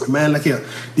 Man, like, yeah,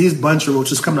 these bunch of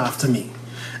roaches coming after me.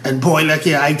 And boy, like,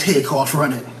 yeah, I take off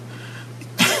running.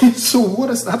 So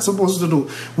what is that supposed to do?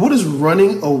 What is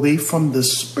running away from the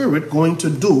spirit going to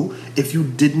do if you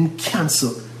didn't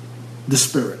cancel the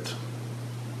spirit?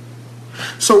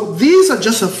 So these are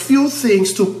just a few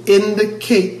things to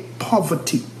indicate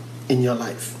poverty in your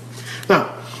life.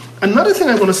 Now, another thing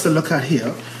I want us to look at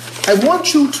here, I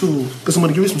want you to, because I'm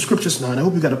going to give you some scriptures now, and I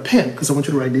hope you got a pen, because I want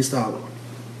you to write these down.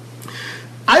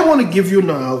 I want to give you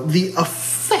now the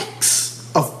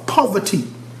effects of poverty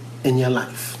in your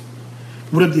life.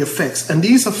 What are the effects? And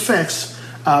these effects,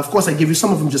 of course, I gave you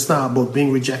some of them just now about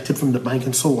being rejected from the bank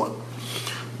and so on.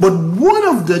 But one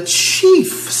of the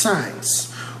chief signs,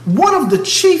 one of the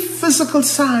chief physical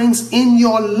signs in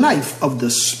your life of the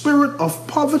spirit of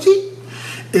poverty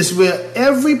is where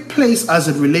every place as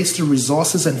it relates to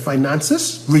resources and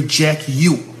finances reject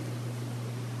you.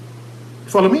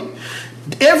 Follow me?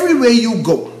 Everywhere you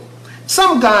go.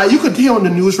 Some guy, you could hear on the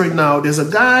news right now, there's a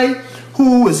guy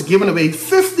who is giving away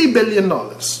 $50 billion.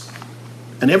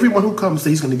 And everyone who comes there,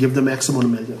 he's going to give them X amount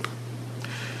of million.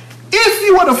 If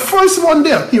you are the first one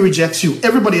there, he rejects you.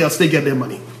 Everybody else, they get their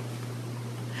money.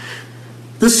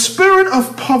 The spirit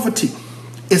of poverty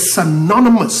is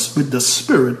synonymous with the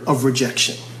spirit of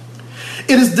rejection.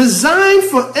 It is designed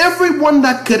for everyone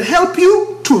that could help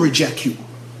you to reject you.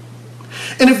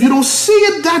 And if you don't see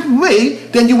it that way,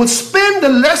 then you will spend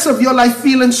the rest of your life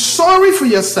feeling sorry for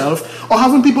yourself or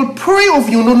having people pray over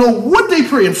you and don't know what they're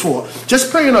praying for.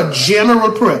 Just praying a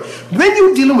general prayer. When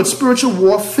you're dealing with spiritual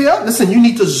warfare, listen, you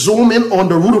need to zoom in on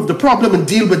the root of the problem and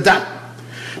deal with that.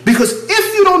 Because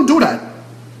if you don't do that,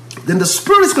 then the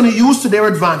Spirit is going to use to their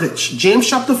advantage. James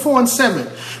chapter 4 and 7,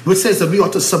 which says that we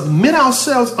ought to submit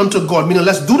ourselves unto God, meaning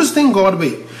let's do this thing God's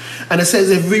way. And it says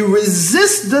if we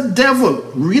resist the devil,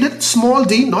 read it small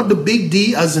d, not the big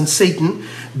D as in Satan.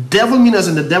 Devil means as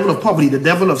in the devil of poverty, the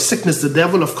devil of sickness, the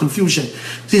devil of confusion.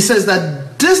 He says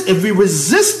that if we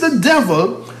resist the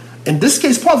devil, in this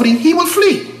case poverty, he will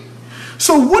flee.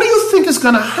 So what do you think is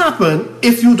going to happen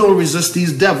if you don't resist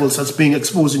these devils that's being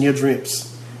exposed in your dreams?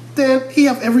 Then he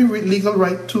have every legal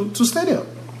right to stay there.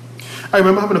 I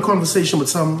remember having a conversation with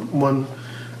someone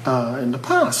in the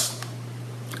past.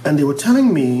 and they were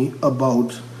telling me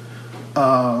about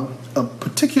a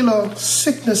particular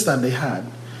sickness that they had,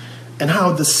 and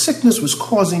how the sickness was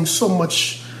causing so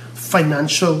much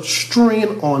financial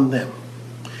strain on them.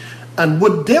 And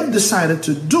what they've decided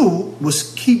to do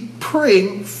was keep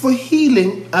praying for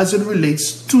healing as it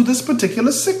relates to this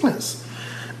particular sickness.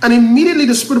 And immediately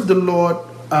the Spirit of the Lord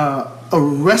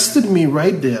arrested me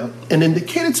right there and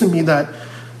indicated to me that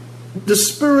the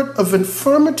spirit of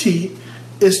infirmity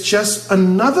is just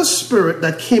another spirit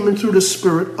that came in through the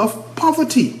spirit of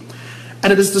poverty.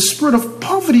 And it is the spirit of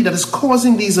poverty that is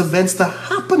causing these events to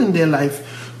happen in their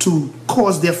life to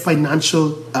cause their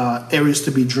financial areas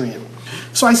to be drained.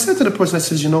 So I said to the person, I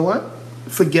said, you know what?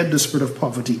 Forget the spirit of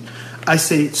poverty.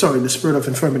 The spirit of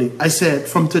infirmity. I said,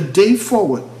 from today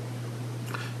forward,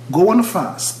 go on a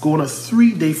fast. Go on a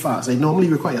 3-day fast. I normally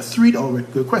request a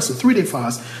 3-day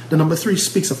fast. The number 3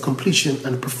 speaks of completion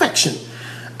and perfection.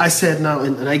 I said now,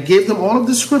 and I gave them all of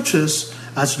the scriptures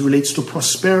as it relates to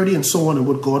prosperity and so on, and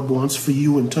what God wants for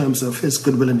you in terms of his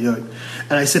goodwill in the earth.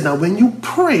 And I said, now when you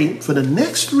pray for the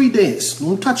next 3 days,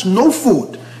 don't touch no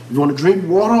food. You want to drink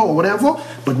water or whatever,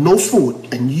 but no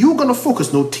food. And you're going to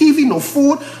focus. No TV, no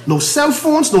food, no cell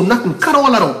phones, no nothing. Cut all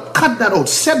that out. Cut that out.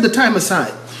 Set the time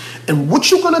aside. And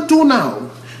what you're going to do now,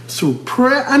 through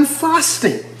prayer and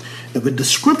fasting, and with the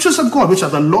scriptures of God, which are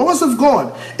the laws of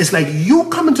God, it's like you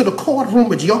come into the courtroom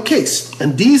with your case,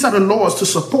 and these are the laws to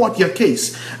support your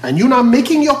case. And you're now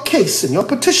making your case and your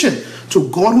petition to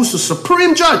God, who's the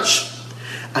supreme judge.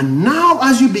 And now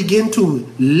as you begin to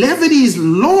levy these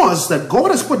laws that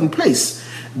God has put in place,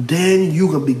 then you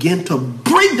can begin to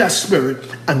break that spirit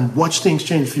and watch things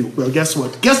change for you. Well, guess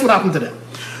what? Guess what happened to them?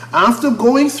 After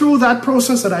going through that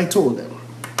process that I told them,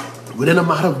 within a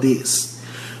matter of days,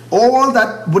 all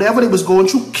that, whatever they was going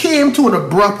through, came to an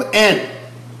abrupt end.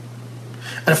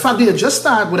 And in fact, they had just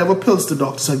started whatever pills the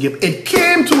doctors had given. It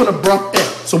came to an abrupt end.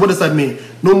 So what does that mean?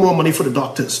 No more money for the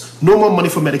doctors. No more money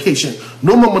for medication.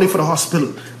 No more money for the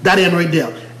hospital. That end right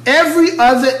there. Every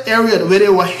other area where they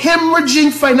were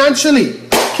hemorrhaging financially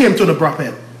came to an abrupt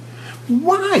end.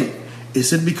 Why?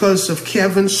 Is it because of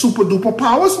Kevin's super duper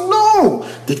powers? No.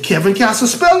 Did Kevin cast a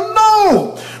spell?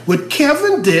 No. What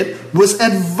Kevin did was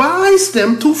advise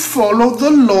them to follow the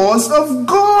laws of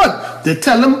God. Did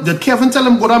Kevin tell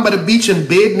them go down by the beach and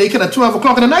bathe naked at 12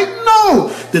 o'clock in the night?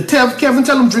 No. Did Kevin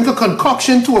tell them drink a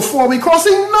concoction to a 4-way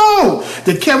crossing? No.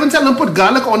 Did Kevin tell them put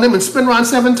garlic on them and spin around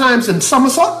 7 times and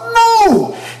somersault?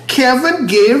 No. Kevin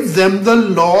gave them the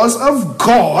laws of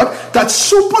God that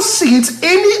supersedes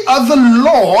any other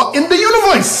law in the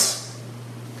universe.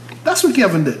 That's what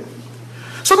Kevin did.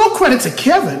 So no credit to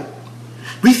Kevin.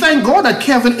 We thank God that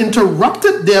Kevin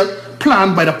interrupted their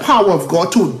plan by the power of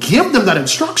God to give them that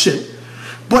instruction.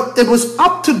 But it was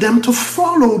up to them to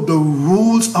follow the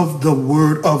rules of the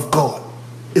Word of God.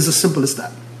 It's as simple as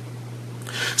that.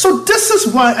 So this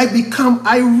is why I become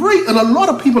irate, and a lot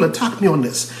of people attack me on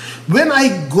this. When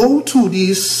I go to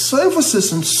these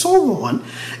services and so on,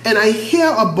 and I hear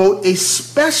about a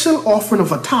special offering of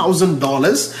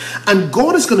 $1,000, and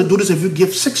God is going to do this if you give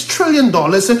 $6 trillion, and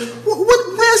where's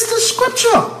the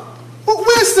scripture?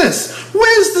 Where's this?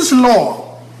 Where's this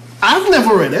law? I've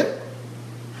never read it.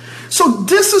 So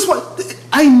this is what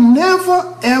I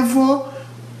never ever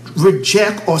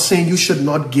reject or saying you should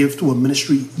not give to a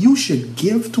ministry. You should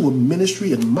give to a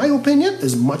ministry, in my opinion,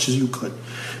 as much as you could,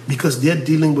 because they're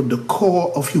dealing with the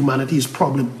core of humanity's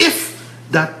problem if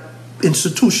that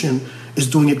institution is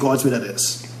doing it God's way, that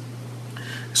is.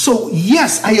 So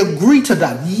yes, I agree to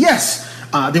that. Yes,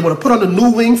 they want to put on a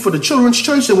new wing for the children's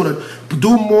church. They want to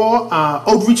do more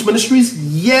outreach ministries.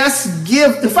 Yes,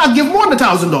 give. In fact, give more than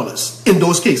 $1,000 in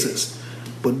those cases.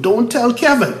 But don't tell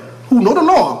Kevin, who know the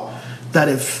law,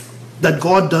 that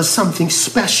God does something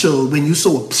special when you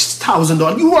sow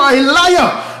 $1,000. You are a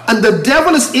liar, and the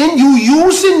devil is in you,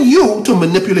 using you to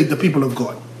manipulate the people of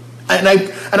God. And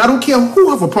I don't care who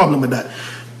have a problem with that.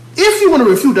 If you want to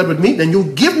refute that with me, then you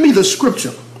give me the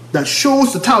scripture that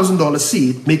shows the $1,000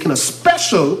 seed making a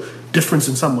special difference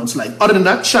in someone's life. Other than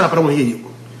that, shut up, I don't want to hear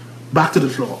you. Back to the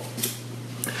floor.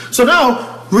 So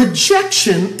now,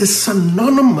 rejection is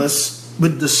synonymous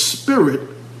with the spirit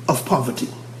of poverty.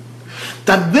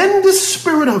 That when the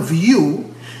spirit of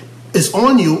you is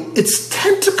on you, its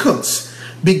tentacles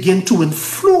begin to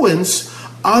influence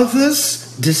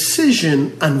others'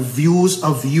 decision and views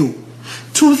of you,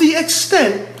 to the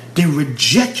extent they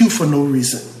reject you for no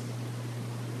reason.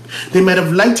 They might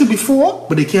have liked you before,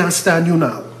 but they can't stand you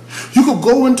now. You could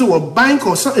go into a bank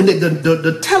or something,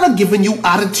 the teller giving you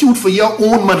attitude for your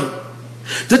own money.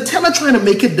 The teller trying to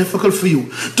make it difficult for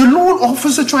you. The loan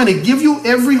officer trying to give you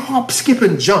every hop, skip,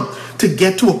 and jump to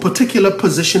get to a particular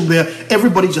position where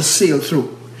everybody just sailed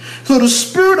through. So the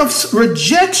spirit of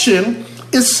rejection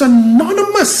is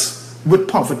synonymous with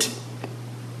poverty.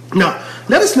 Now,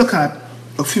 let us look at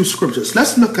a few scriptures.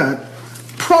 Let's look at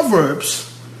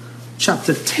Proverbs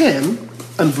chapter 10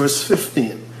 and verse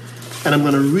 15. And I'm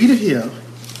going to read it here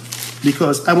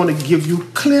because I want to give you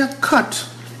clear-cut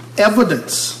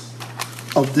evidence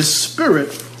of this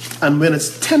spirit, and when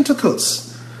its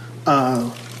tentacles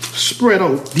spread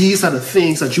out, these are the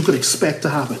things that you could expect to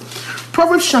happen.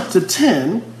 Proverbs chapter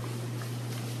 10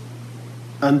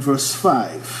 and verse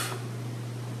 5.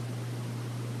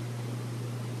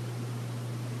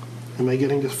 Am I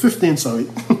getting this? 15, sorry.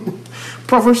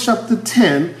 Proverbs chapter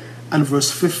 10 and verse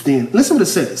 15. Listen what it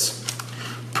says.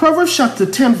 Proverbs chapter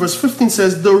 10 verse 15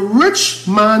 says, the rich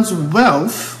man's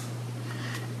wealth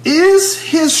is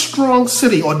his strong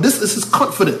city, or this is his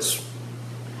confidence.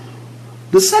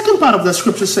 The second part of the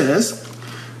scripture says,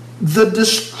 the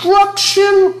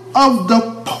destruction of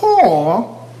the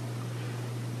poor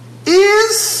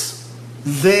is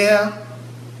their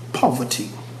poverty.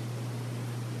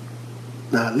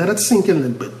 Now, let it sink in a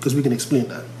little bit because we can explain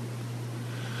that.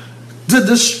 The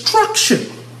destruction,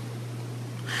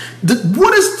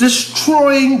 what is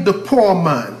destroying the poor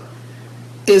man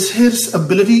is his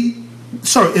ability.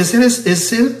 Sorry, is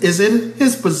it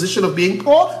his position of being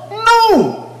poor?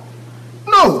 No.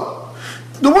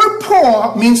 The word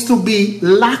poor means to be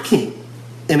lacking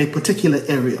in a particular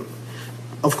area.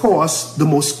 Of course, the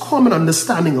most common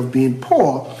understanding of being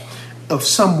poor of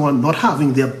someone not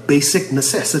having their basic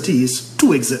necessities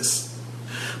to exist.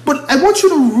 But I want you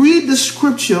to read the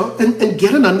scripture and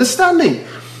get an understanding.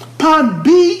 Part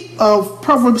B of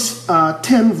Proverbs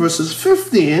 10 verses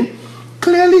 15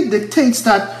 clearly dictates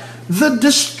that the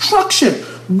destruction,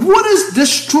 what is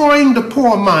destroying the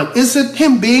poor man? Is it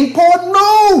him being poor?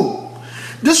 No.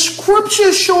 The scripture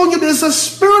is showing you there's a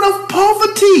spirit of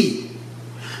poverty.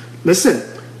 Listen,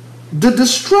 the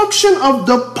destruction of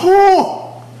the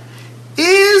poor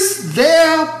is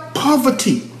their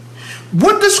poverty.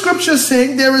 What the scripture is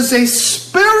saying, there is a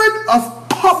spirit of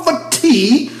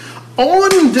poverty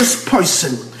on this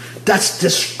person that's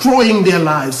destroying their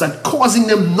lives, that causing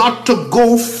them not to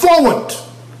go forward.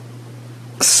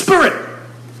 Spirit.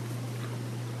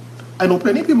 I know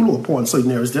plenty of people who are poor in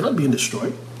certain areas. They're not being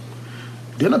destroyed.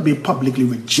 They're not being publicly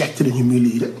rejected and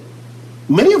humiliated.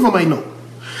 Many of them I know.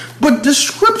 But the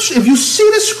scripture, if you see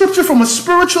the scripture from a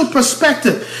spiritual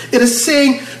perspective, it is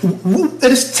saying,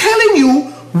 it is telling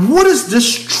you what is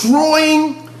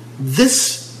destroying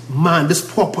this man, this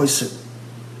poor person.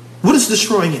 What is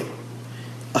destroying him?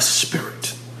 A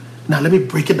spirit. Now let me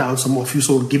break it down some more for you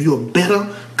so it'll give you a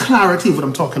better clarity of what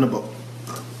I'm talking about.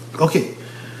 Okay,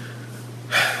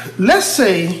 let's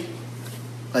say,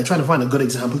 I try to find a good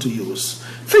example to use.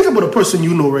 Think about a person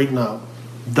you know right now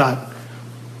that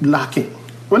lacking.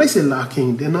 When I say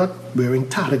lacking, they're not wearing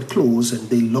tattered clothes and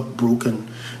they look broken,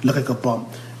 look like a bum.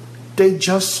 They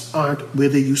just aren't where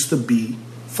they used to be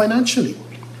financially.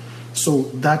 So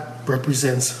that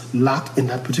represents lack in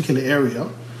that particular area,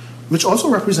 which also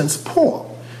represents poor.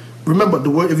 Remember the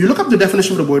word, if you look up the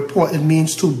definition of the word poor, it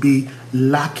means to be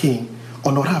lacking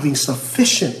or not having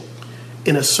sufficient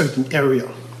in a certain area.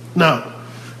 Now,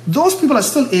 those people are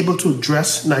still able to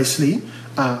dress nicely,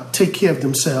 take care of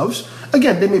themselves.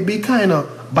 Again, they may be kind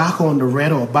of back on the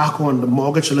rent or back on the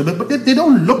mortgage a little bit, but they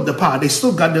don't look the part. They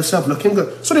still got themselves looking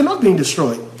good. So they're not being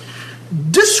destroyed.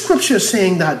 This scripture is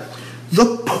saying that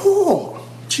the poor,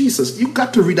 Jesus, you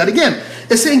got to read that again.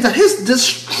 It's saying that his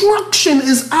destruction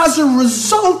is as a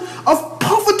result of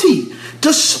poverty.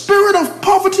 The spirit of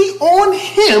poverty on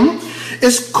him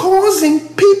is causing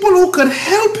people who could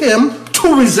help him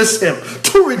to resist him,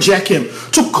 to reject him,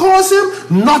 to cause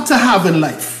him not to have in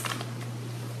life.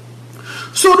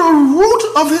 So the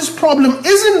root of his problem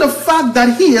isn't the fact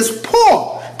that he is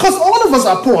poor, because all of us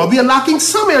are poor. We are lacking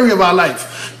some area of our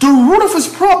life. The root of his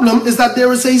problem is that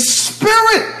there is a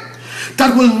spirit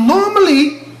that will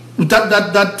normally,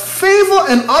 that favor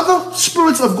and other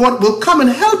spirits of God will come and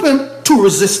help him to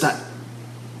resist that.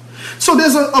 So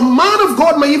there's a man of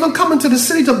God may even come into the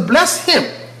city to bless him.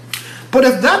 But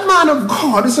if that man of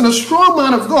God isn't a strong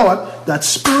man of God, that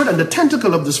spirit and the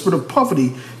tentacle of the spirit of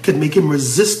poverty can make him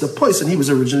resist the person he was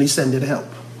originally sent to help.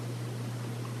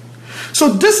 So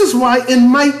this is why in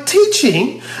my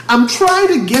teaching, I'm trying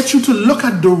to get you to look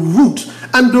at the root.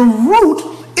 And the root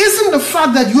isn't the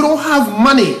fact that you don't have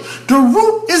money. The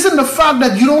root isn't the fact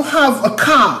that you don't have a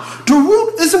car. The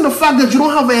root isn't the fact that you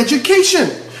don't have an education.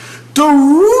 The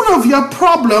root of your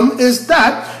problem is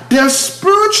that There are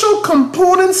spiritual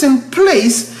components in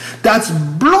place that's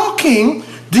blocking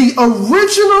the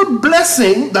original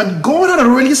blessing that God had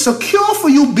already secured for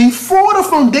you before the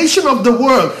foundation of the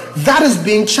world. That is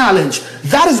being challenged.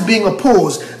 That is being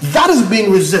opposed. That is being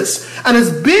resisted. And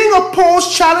it's being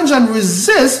opposed, challenged, and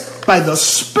resisted by the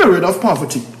spirit of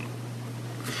poverty.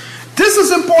 This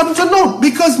is important to note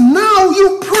because now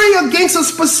you pray against a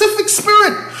specific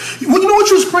spirit. You know what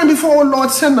you was praying before? Oh,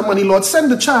 Lord, send the money. Lord, send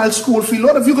the child's school fee.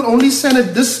 Lord, if you could only send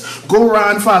it this go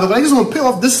around, Father. I just want to pay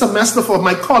off this semester for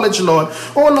my college, Lord.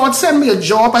 Oh, Lord, send me a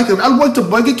job. I'll work to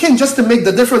Burger King just to make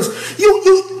the difference.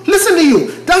 You listen to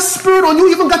you. That spirit on you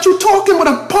even got you talking with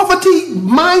a poverty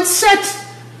mindset.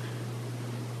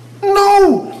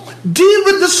 No. Deal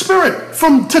with the spirit.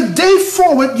 From today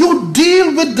forward, you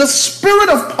deal with the spirit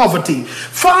of poverty.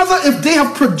 Father, if they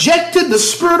have projected the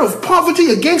spirit of poverty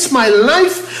against my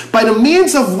life by the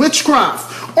means of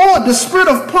witchcraft, or the spirit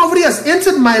of poverty has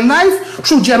entered my life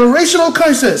through generational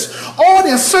curses, or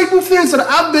there are certain things that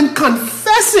I've been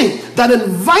confessing that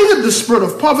invited the spirit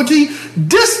of poverty,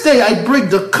 this day I break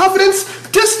the covenants.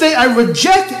 This day I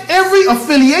reject every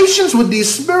affiliations with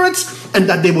these spirits, and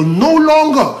that they will no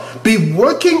longer be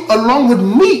working along with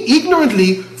me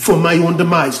ignorantly for my own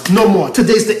demise. No more.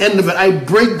 Today's the end of it. I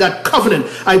break that covenant.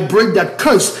 I break that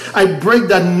curse. I break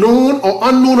that known or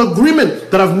unknown agreement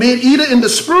that I've made either in the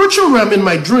spiritual realm in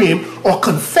my dream or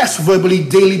confess verbally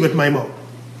daily with my mouth.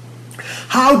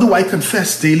 How do I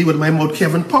confess daily with my mouth,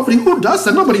 Kevin? Poverty. Who does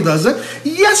that? Nobody does it.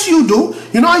 Yes, you do.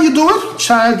 You know how you do it?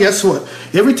 Child, guess what?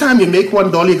 Every time you make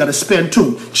 $1, you got to spend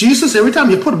 $2. Jesus, every time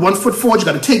you put 1 foot forward, you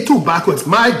got to take 2 backwards.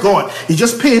 My God, you're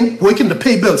just working to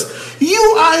pay bills. You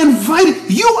are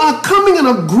invited. You are coming in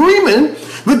agreement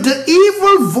with the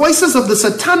evil voices of the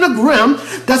satanic realm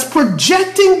that's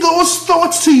projecting those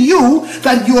thoughts to you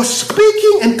that you're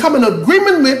speaking and come in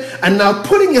agreement with, and now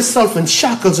putting yourself in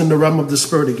shackles in the realm of the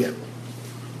spirit again.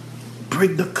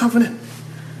 Break the covenant.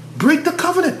 Break the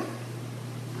covenant.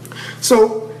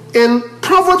 So in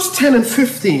Proverbs 10 and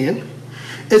 15,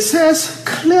 it says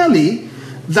clearly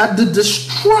that the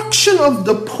destruction of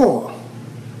the poor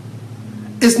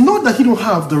is not that he don't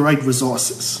have the right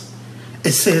resources.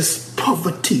 It says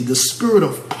poverty, the spirit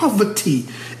of poverty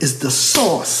is the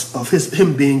source of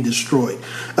him being destroyed,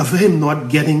 of him not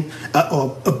getting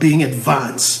or being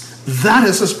advanced. That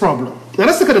is his problem. Now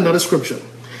let's look at another scripture.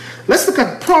 Let's look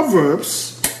at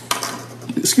Proverbs,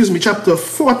 chapter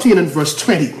 14 and verse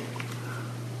 20.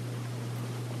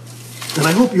 And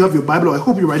I hope you have your Bible, or I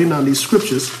hope you're writing down these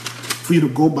scriptures for you to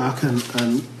go back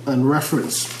and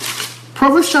reference.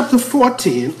 Proverbs chapter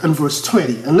 14 and verse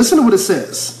 20. And listen to what it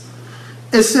says.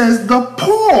 It says, the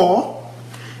poor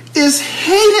is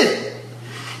hated,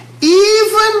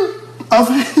 even of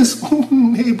his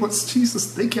own neighbors.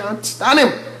 Jesus, they can't stand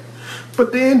him.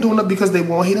 But they ain't doing it because they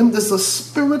won't hate him. There's a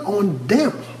spirit on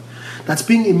them that's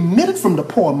being emitted from the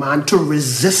poor man to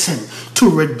resist him, to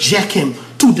reject him,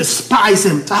 to despise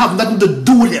him, to have nothing to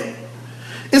do with him.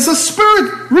 It's a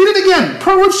spirit. Read it again.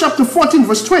 Proverbs chapter 14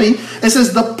 verse 20. It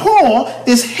says, the poor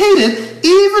is hated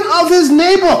even of his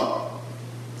neighbor.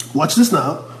 Watch this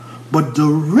now. But the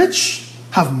rich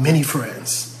have many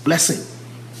friends. Blessing.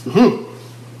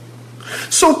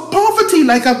 So poverty,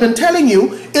 like I've been telling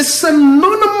you, is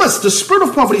synonymous, the spirit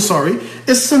of poverty,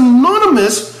 is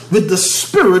synonymous with the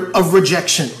spirit of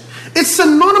rejection. It's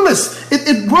synonymous.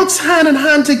 It works hand in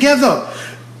hand together.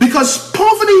 Because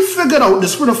poverty figured out, the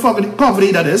spirit of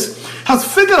poverty that is, has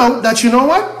figured out that, you know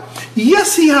what?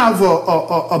 Yes, he have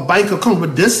a bank account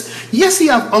with this. Yes, he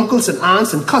have uncles and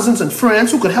aunts and cousins and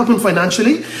friends who could help him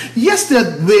financially. Yes, there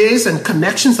are ways and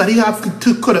connections that he have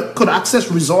could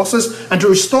access resources and to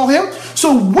restore him.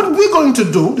 So what we're going to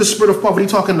do, the spirit of poverty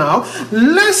talking now,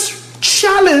 let's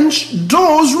challenge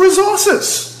those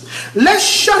resources. Let's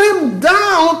shut him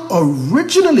down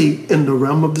originally in the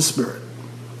realm of the spirit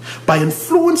by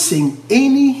influencing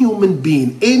any human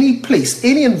being, any place,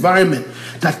 any environment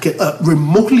that can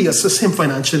remotely assist him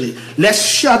financially. Let's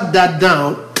shut that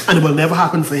down, and it will never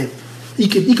happen for him. He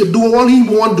could do all he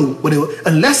want to do, but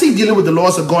unless he's dealing with the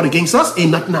laws of God against us,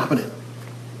 ain't nothing happening.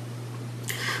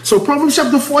 So Proverbs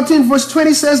chapter 14 verse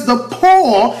 20 says, the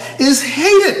poor is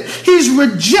hated. He's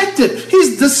rejected.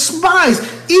 He's despised,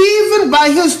 even by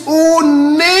his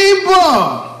own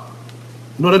neighbor.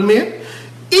 You know what I mean?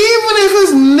 Even if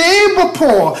his neighbor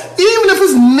poor, even if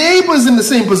his neighbor is in the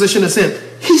same position as him,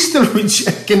 he's still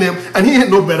rejecting him, and he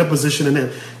ain't no better position than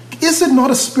him. Is it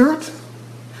not a spirit?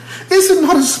 Is it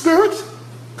not a spirit?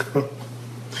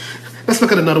 Let's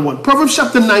look at another one. Proverbs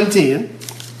chapter 19.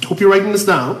 Hope you're writing this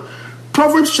down.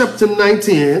 Proverbs chapter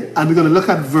 19, and we're going to look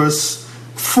at verse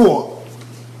 4.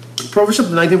 Proverbs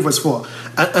chapter 19 verse 4.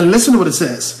 And listen to what it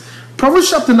says. Proverbs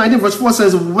chapter 19 verse 4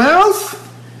 says, wealth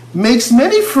makes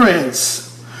many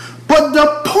friends, but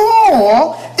the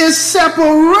poor is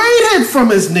separated from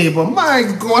his neighbor. My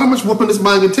God, how much whooping this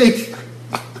man can take?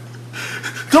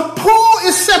 The poor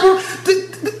is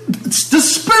separated. The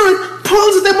Spirit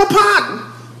pulls them apart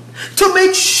to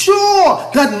make sure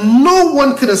that no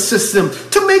one can assist him,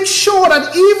 to make sure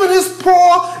that even his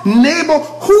poor neighbor,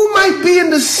 who might be in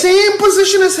the same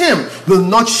position as him, will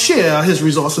not share his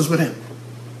resources with him.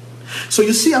 So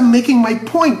you see, I'm making my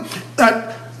point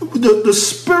that the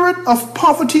spirit of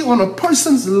poverty on a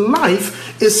person's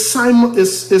life is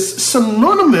synonymous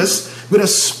with a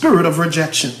spirit of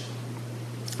rejection.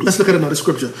 Let's look at another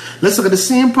scripture. Let's look at the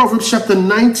same Proverbs chapter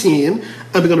 19,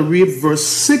 and we're going to read verse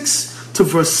 6 to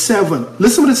verse 7.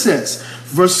 Listen what it says.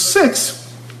 Verse 6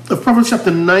 of Proverbs chapter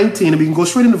 19, and we can go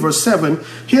straight into verse 7.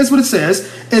 Here's what it says.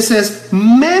 It says,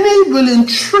 many will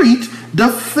entreat the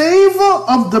favor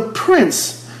of the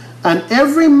prince, and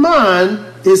every man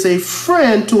is a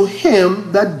friend to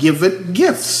him that giveth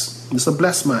gifts. It's a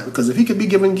blessed man, because if he can be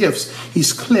given gifts,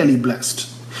 he's clearly blessed.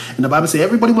 And the Bible says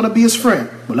everybody want to be his friend.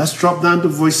 But let's drop down to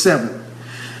verse 7.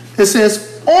 It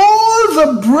says, all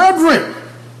the brethren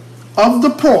of the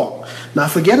poor. Now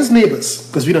forget his neighbors,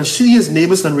 because we don't see his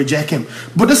neighbors and reject him.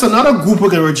 But there's another group who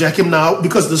can reject him now,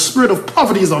 because the spirit of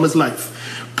poverty is on his life.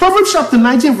 Proverbs chapter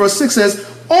 19 verse 6 says,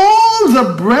 all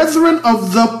the brethren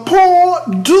of the poor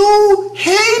do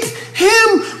hate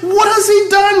him. What has he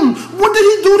done? What did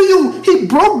he do to you? He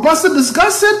broke, busted,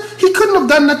 disgusted. He couldn't have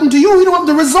done nothing to you. He don't have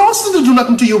the resources to do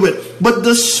nothing to you with. But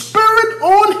the spirit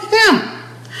on him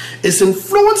is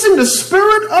influencing the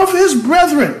spirit of his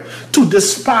brethren to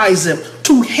despise him,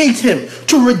 to hate him,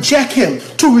 to reject him,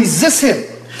 to resist him.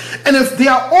 And if they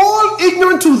are all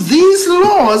ignorant to these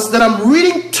laws that I'm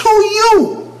reading to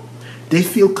you, they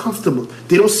feel comfortable.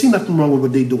 They don't see nothing wrong with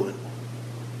what they're doing.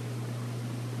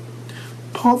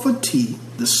 Poverty,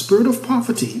 the spirit of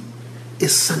poverty,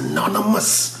 is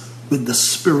synonymous with the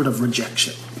spirit of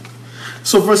rejection.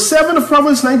 So verse 7 of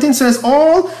Proverbs 19 says,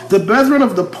 all the brethren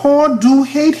of the poor do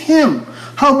hate him.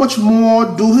 How much more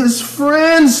do his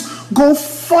friends go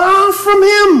far from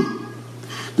him?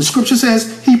 The scripture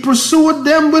says, he pursued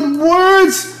them with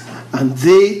words, and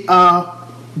they are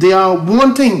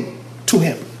wanting to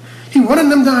him. He running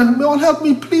them down. Lord, help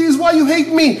me, please. Why you hate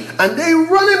me? And they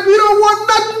running. We don't want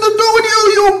nothing to do with you.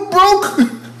 You broke.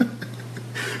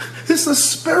 It's a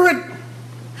spirit.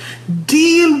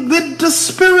 Deal with the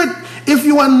spirit. If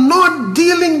you are not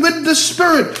dealing with the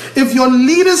spirit, if your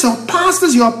leaders or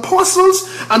pastors, your apostles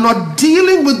are not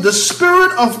dealing with the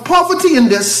spirit of poverty in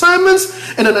their sermons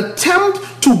in an attempt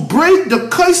to break the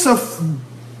curse of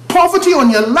poverty on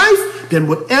your life, then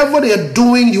whatever they are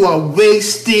doing, you are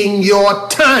wasting your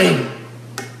time.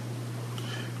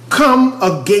 Come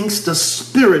against the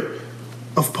spirit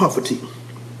of poverty.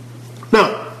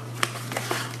 Now,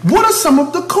 what are some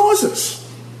of the causes?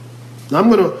 Now I'm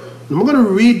going to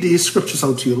read these scriptures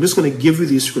out to you. I'm just going to give you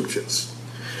these scriptures.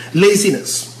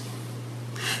 Laziness.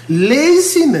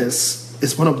 Laziness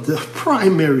is one of the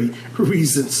primary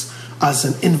reasons as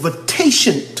an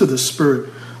invitation to the spirit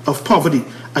of poverty.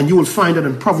 And you will find it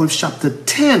in Proverbs chapter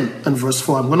 10 and verse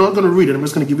 4. I'm not going to read it. I'm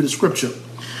just going to give you the scripture.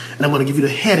 And I'm going to give you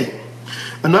the heading.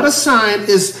 Another sign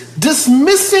is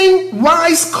dismissing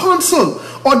wise counsel,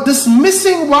 or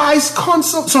dismissing wise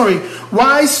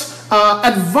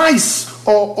advice,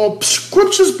 or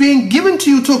scriptures being given to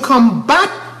you to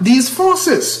combat these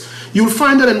forces. You'll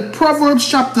find it in Proverbs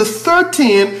chapter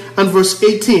 13 and verse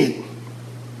 18.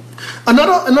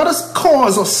 Another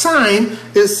cause or sign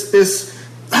is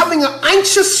having an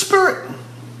anxious spirit.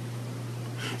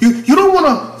 You don't want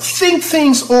to think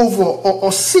things over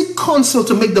or seek counsel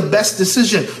to make the best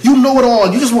decision. You know it all.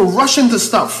 You just want to rush into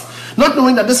stuff, not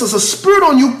knowing that this is a spirit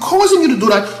on you causing you to do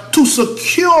that to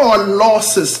secure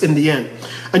losses in the end.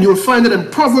 And you will find it in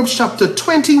Proverbs chapter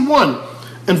 21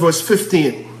 and verse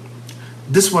 15.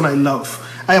 This one I love.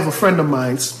 I have a friend of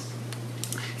mine.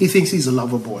 He thinks he's a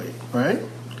lover boy, right?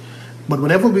 But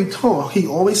whenever we talk, he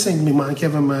always saying to me, man,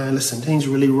 Kevin, man, listen, things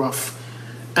really rough.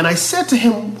 And I said to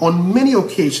him on many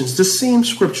occasions, the same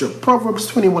scripture, Proverbs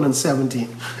 21 and 17.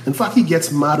 In fact, he gets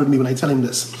mad with me when I tell him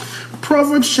this.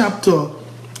 Proverbs chapter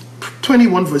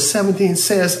 21 verse 17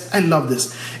 says, I love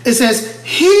this. It says,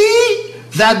 he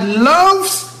that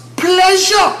loves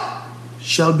pleasure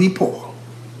shall be poor.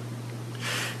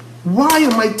 Why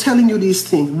am I telling you these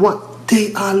things? What?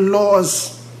 They are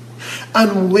laws.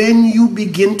 And when you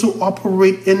begin to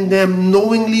operate in them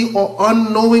knowingly or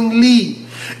unknowingly,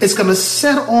 it's going to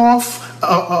set off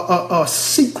a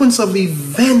sequence of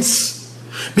events,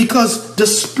 because the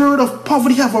spirit of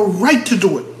poverty have a right to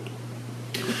do it.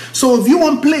 So if you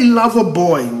want to play lover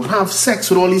boy, you want to have sex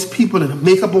with all these people and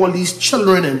make up all these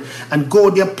children and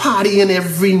go there partying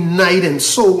every night and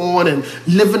so on and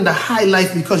living the high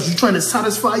life because you're trying to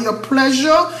satisfy your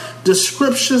pleasure, the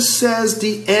scripture says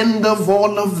the end of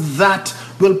all of that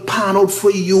will pan out for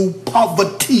you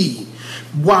poverty.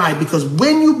 Why? Because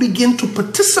when you begin to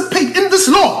participate in this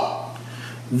law,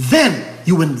 then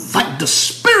you invite the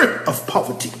spirit of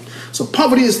poverty. So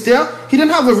poverty is there. He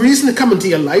didn't have a reason to come into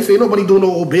your life. Ain't nobody doing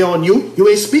no obey on you. You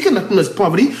ain't speaking nothing as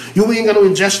poverty. You ain't got no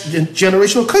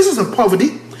generational curses of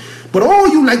poverty. But all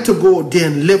you like to go there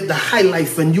and live the high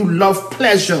life and you love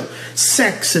pleasure,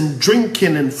 sex and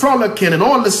drinking and frolicking and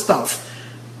all this stuff,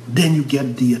 then you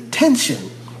get the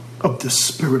attention of the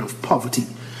spirit of poverty.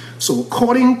 So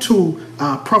according to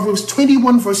Proverbs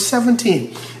 21 verse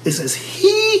 17, it says,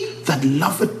 he that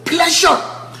loveth pleasure,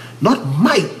 not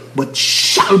might, but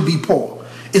shall be poor.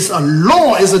 It's a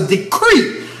law, it's a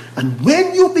decree. And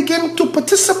when you begin to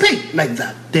participate like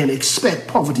that, then expect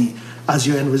poverty as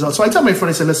your end result. So I tell my friend,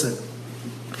 I say, listen,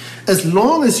 as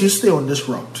long as you stay on this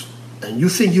route and you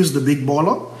think you're the big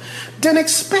baller, then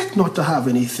expect not to have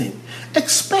anything.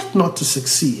 Expect not to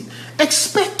succeed.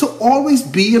 Expect to always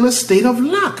be in a state of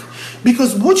lack.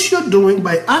 Because what you're doing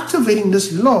by activating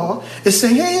this law is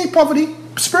saying, hey, poverty,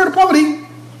 spirit of poverty,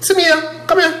 sit here,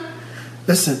 come here.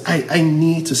 Listen, I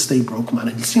need to stay broke, man.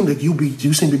 And it seems like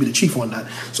you seem to be the chief on that.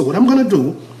 So what I'm going to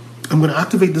do, I'm going to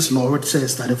activate this law where it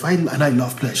says that I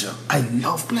love pleasure. I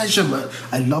love pleasure, man.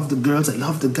 I love the girls. I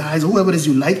love the guys, whoever it is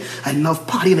you like. I love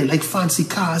partying. I like fancy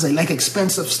cars. I like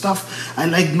expensive stuff. I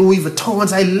like Louis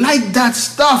Vuittons. I like that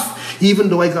stuff. Even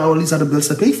though I got all these other bills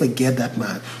to pay, forget that,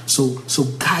 man. So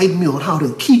guide me on how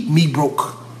to keep me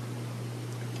broke.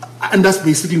 And that's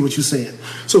basically what you're saying.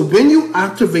 So when you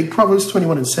activate Proverbs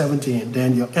 21 and 17,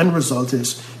 then your end result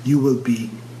is you will be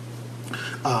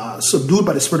subdued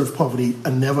by the spirit of poverty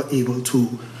and never able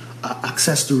to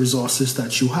access the resources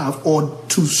that you have or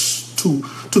to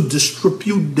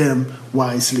distribute them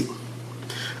wisely.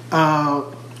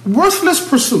 Worthless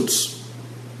pursuits.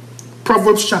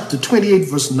 Proverbs chapter 28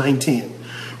 verse 19.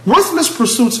 Worthless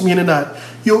pursuits meaning that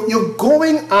you're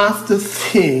going after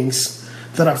things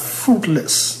that are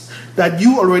fruitless, that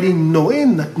you already know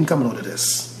ain't nothing coming out of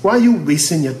this. Why are you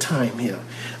wasting your time here?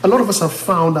 A lot of us have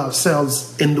found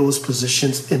ourselves in those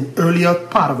positions in earlier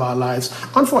part of our lives.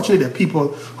 Unfortunately, there are people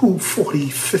who 40,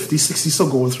 50, 60 still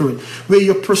going through it, where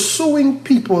you're pursuing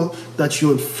people that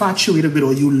you're infatuated with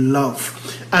or you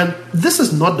love. And this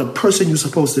is not the person you're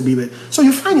supposed to be with. So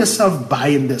you find yourself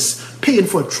buying this, paying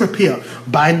for a trip here,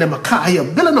 buying them a car here,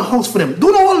 building a house for them,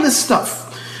 doing all this stuff.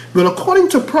 Well, according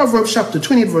to Proverbs chapter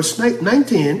 28, verse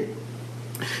 19,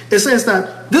 it says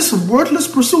that this worthless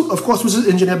pursuit, of course, which is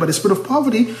engineered by the spirit of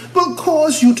poverty, will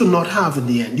cause you to not have in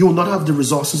the end. You will not have the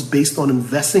resources based on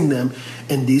investing them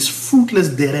in these fruitless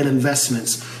dead-end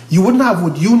investments. You wouldn't have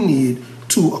what you need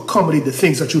to accommodate the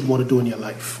things that you'd want to do in your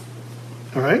life.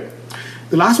 All right?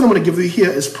 The last one I'm going to give you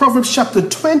here is Proverbs chapter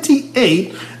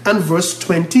 28 and verse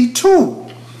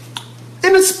 22.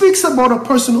 And it speaks about a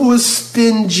person who is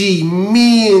stingy,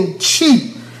 mean,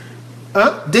 cheap.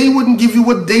 They wouldn't give you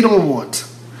what they don't want.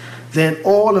 Then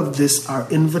all of this are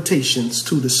invitations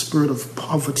to the spirit of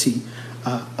poverty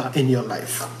in your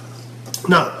life.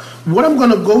 Now, what I'm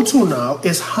going to go to now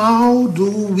is how do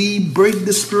we break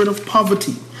the spirit of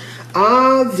poverty?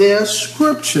 Are there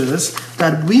scriptures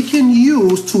that we can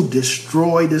use to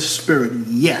destroy the spirit?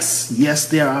 Yes,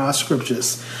 there are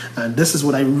scriptures. And this is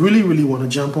what I really, really want to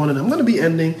jump on. And I'm going to be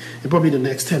ending in probably the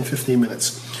next 10, 15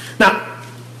 minutes. Now,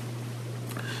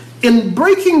 in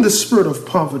breaking the spirit of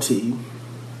poverty,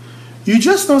 you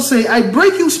just don't say, I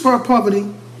break you, spirit of poverty.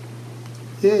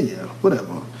 Yeah,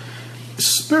 whatever.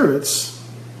 Spirits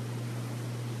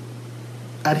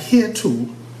adhere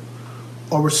to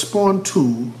or respond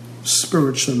to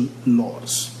spiritual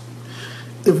laws.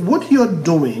 If what you're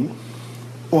doing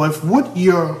or if what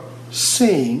you're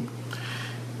saying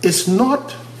is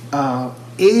not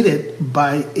aided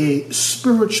by a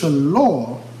spiritual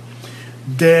law,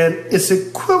 then it's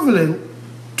equivalent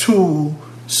to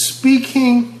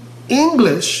speaking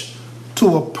English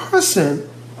to a person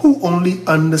who only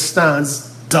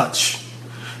understands Dutch.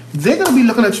 They're going to be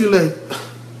looking at you like,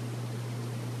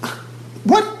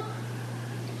 what?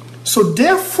 So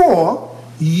therefore,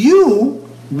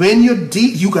 when you're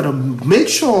you got to make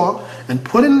sure and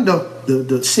put in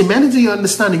the semantics of your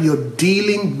understanding, you're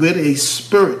dealing with a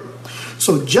spirit.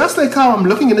 So just like how I'm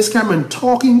looking in this camera and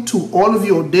talking to all of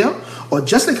you out there, or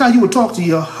just like how you would talk to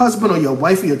your husband or your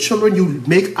wife or your children, you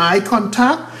make eye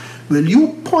contact. Will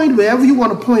you point wherever you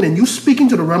want to point and you speaking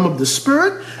to the realm of the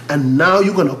spirit, and now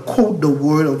you're going to quote the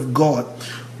word of God.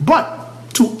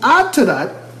 But to add to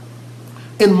that,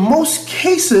 in most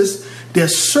cases,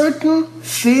 there's certain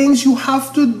things you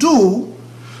have to do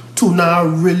to now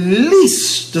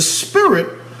release the spirit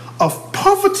of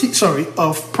prosperity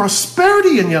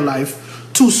in your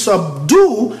life, to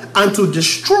subdue and to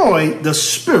destroy the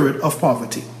spirit of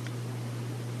poverty.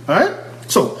 All right?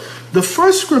 So, the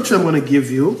first scripture I'm going to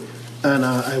give you, and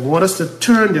I want us to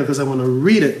turn there because I want to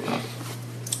read it.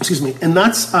 Excuse me. And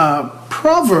that's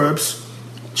Proverbs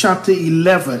chapter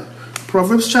 11.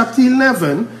 Proverbs chapter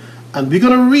 11, and we're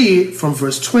going to read from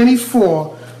verse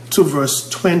 24 to verse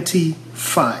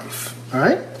 25. All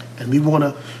right? And we want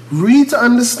to read to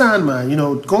understand, man. You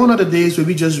know, gone are the days where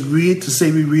we just read to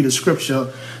say we read a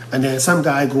scripture, and then some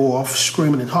guy go off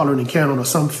screaming and hollering and carrying on, or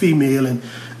some female, and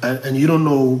you don't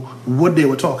know what they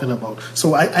were talking about.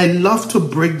 So I love to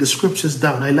break the scriptures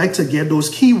down. I like to get those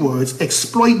keywords,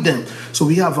 exploit them, so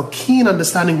we have a keen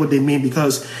understanding what they mean,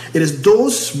 because it is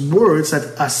those words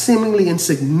that are seemingly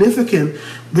insignificant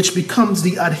which becomes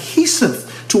the adhesive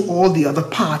to all the other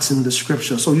parts in the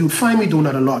scripture. So you would find me doing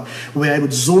that a lot, where I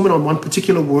would zoom in on one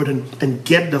particular word and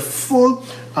get the full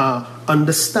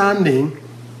understanding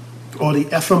or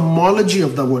the etymology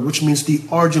of the word, which means the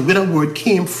origin, where the word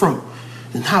came from.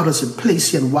 And how does it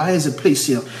place here? And why is it placed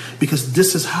here? Because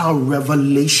this is how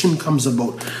revelation comes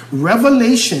about.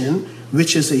 Revelation,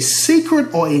 which is a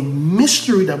secret or a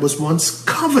mystery that was once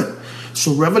covered.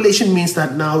 So revelation means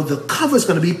that now the cover is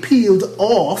going to be peeled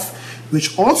off,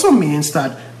 which also means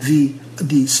that the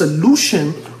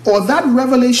solution or that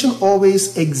revelation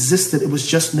always existed. It was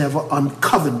just never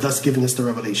uncovered, thus giving us the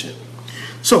revelation.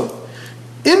 So,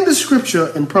 in the scripture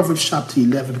in Proverbs chapter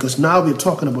 11, because now we're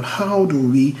talking about how do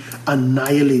we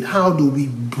annihilate, how do we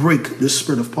break the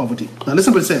spirit of poverty. Now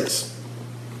listen what it says.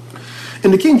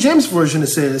 In the King James Version it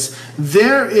says,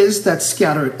 there is that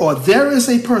scattered, or there is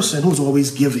a person who's always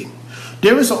giving.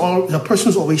 There is a person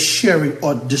who's always sharing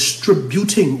or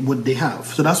distributing what they have.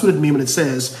 So that's what it means when it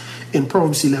says in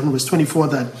Proverbs 11 verse 24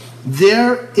 that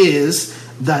there is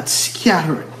that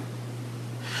scattered.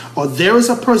 Or there is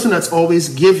a person that's always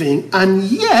giving, and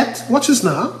yet, watch this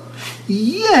now,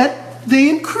 yet they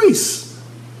increase.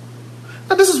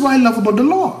 Now this is what I love about the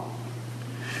law.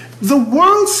 The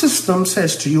world system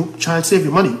says to you, child, save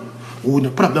your money. Oh,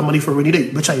 put up that money for a rainy day,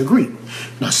 which I agree.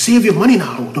 Now save your money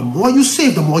now. The more you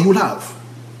save, the more you'll have.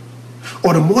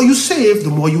 Or the more you save,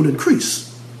 the more you'll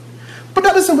increase. But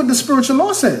that isn't what the spiritual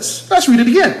law says. Let's read it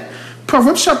again.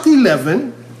 Proverbs chapter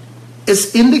 11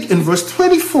 is in verse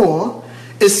 24,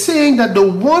 is saying that the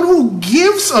one who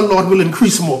gives a lot will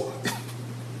increase more.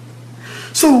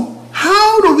 So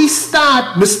how do we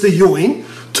start, Mr. Ewing,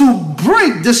 to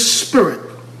break this spirit?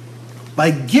 By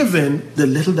giving the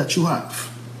little that you have.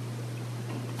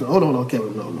 No,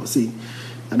 Kevin, no. See,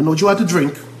 I don't know what you have to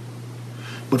drink,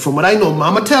 but from what I know,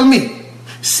 Mama tell me,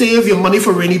 save your money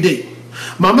for rainy day.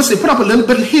 Mama say, put up a little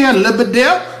bit here, a little bit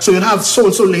there, so you'll have so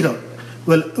and so later.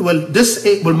 Well,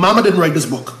 Mama didn't write this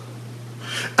book.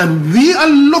 And we are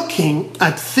looking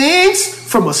at things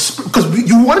from because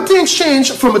you want things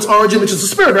changed from its origin, which is the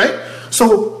spirit, right?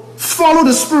 So follow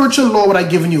the spiritual law what I've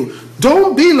given you.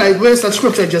 Don't be like, where's that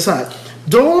scripture I just had?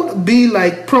 Don't be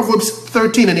like Proverbs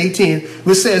 13 and 18,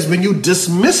 which says when you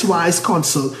dismiss wise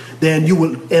counsel, then you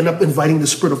will end up inviting the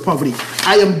spirit of poverty.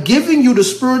 I am giving you the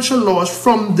spiritual laws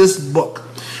from this book.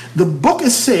 The book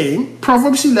is saying,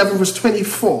 Proverbs 11 verse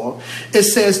 24, it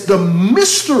says the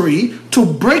mystery to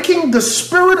breaking the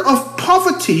spirit of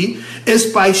poverty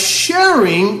is by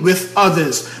sharing with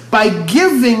others, by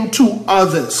giving to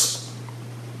others.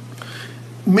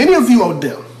 Many of you out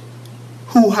there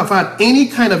who have had any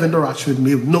kind of interaction with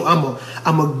me know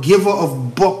I'm a giver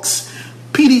of books,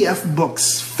 PDF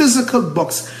books, physical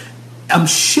books. I'm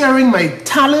sharing my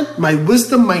talent, my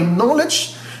wisdom, my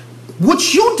knowledge.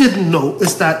 What you didn't know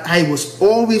is that I was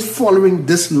always following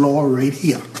this law right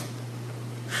here.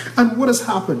 And what has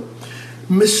happened?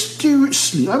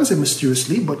 Mysteriously, I would say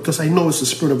mysteriously, but because I know it's the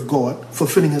Spirit of God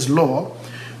fulfilling His law,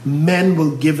 men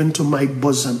will give into my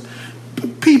bosom.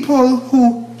 People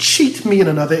who cheat me in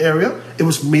another area, it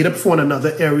was made up for in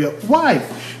another area. Why?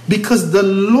 Because the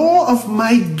law of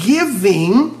my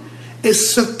giving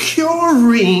is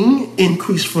securing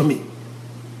increase for me.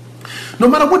 No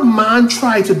matter what man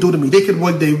tried to do to me, they could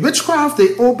work their witchcraft,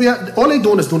 all they're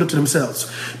doing is doing it to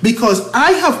themselves. Because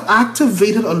I have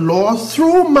activated a law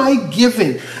through my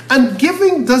giving. And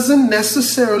giving doesn't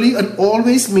necessarily and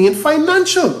always mean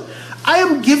financial. I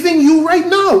am giving you right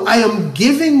now. I am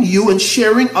giving you and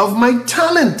sharing of my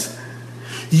talent.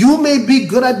 You may be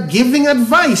good at giving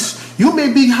advice. You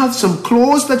may have some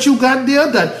clothes that you got there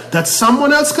that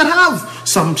someone else could have.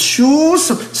 Some shoes,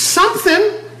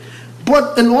 something.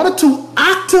 But in order to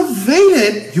activate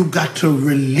it, you got to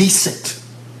release it.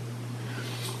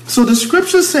 So the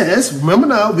scripture says, remember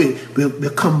now, we're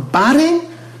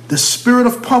combating the spirit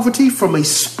of poverty from a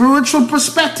spiritual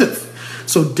perspective.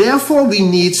 So therefore, we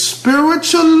need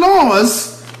spiritual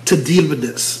laws to deal with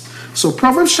this. So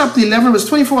Proverbs chapter 11 verse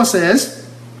 24 says,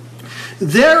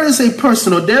 there is a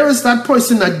person, or there is that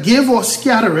person that give or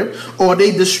scatter it, or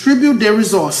they distribute their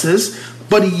resources,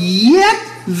 but yet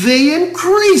they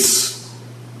increase.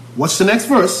 What's the next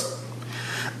verse?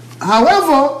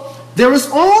 However, there is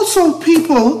also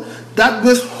people that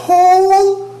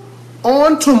withhold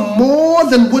on to more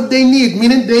than what they need,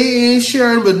 meaning they ain't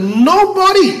sharing with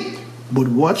nobody. But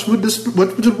watch what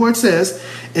the word says.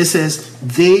 It says,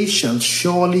 they shall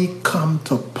surely come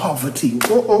to poverty.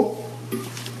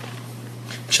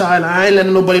 Child, I ain't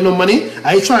lending nobody no money.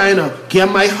 I trying to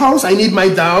get my house. I need my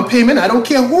down payment. I don't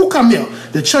care who come here.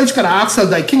 The church got to access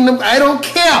thy kingdom. I don't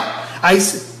care.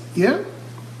 Yeah?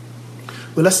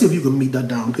 Well, let's see if you can meet that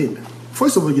down payment.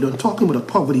 First of all, you're talking with a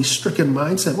poverty-stricken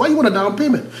mindset. Why you want a down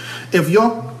payment? If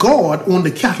your God owned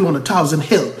the cattle on 1,000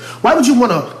 hill, why would you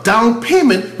want a down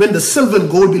payment when the silver and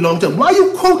gold belong to him? Why are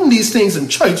you quoting these things in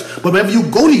church? But whenever you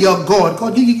go to your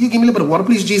God, you give me a little bit of water,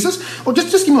 please, Jesus? Or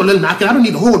just give me a little napkin. I don't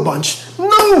need a whole bunch.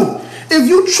 No. If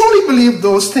you truly believe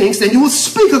those things, then you will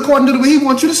speak according to the way he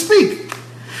wants you to speak.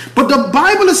 But the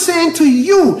Bible is saying to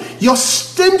you, your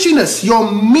stinginess,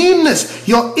 your meanness,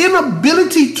 your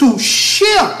inability to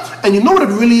share, and you know what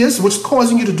it really is? What's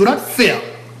causing you to do that? Fear.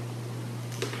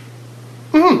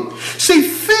 See,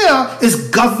 fear is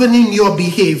governing your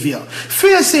behavior.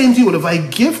 Fear is saying to you, well, if I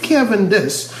give Kevin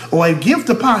this, or I give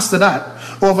the pastor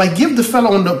that, or if I give the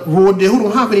fellow on the road there who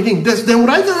don't have anything this, then what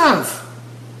I can have?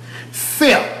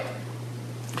 Fear.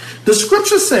 The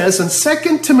scripture says in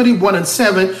 2 Timothy 1 and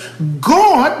 7,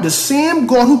 God, the same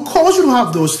God who caused you to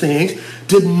have those things,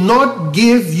 did not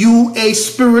give you a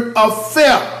spirit of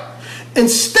fear.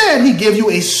 Instead, he gave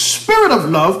you a spirit of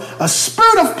love, a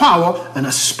spirit of power, and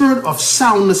a spirit of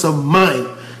soundness of mind.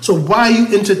 So why are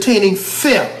you entertaining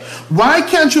fear? Why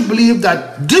can't you believe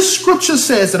that this scripture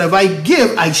says that if I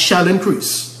give, I shall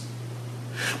increase?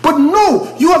 But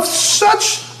no, you have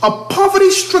such a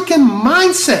poverty-stricken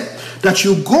mindset that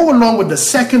you go along with the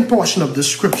second portion of the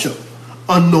scripture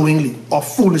unknowingly or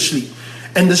foolishly.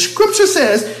 And the scripture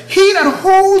says, he that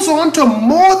holds on to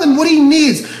more than what he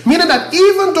needs, meaning that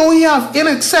even though he have in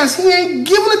excess, he ain't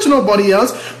giving it to nobody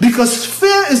else, because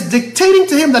fear is dictating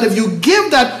to him that if you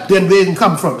give that, then where it can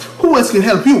come from? Who else can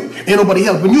help you? Ain't nobody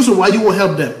helping you, so why you won't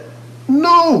help them?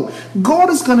 No, God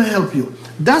is going to help you.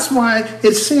 That's why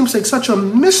it seems like such a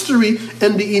mystery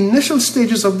in the initial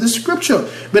stages of this scripture,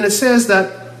 when it says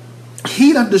that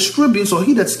he that distributes or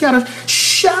he that scatters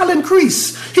shall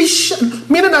increase.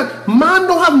 Meaning that man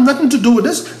don't have nothing to do with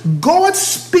this. God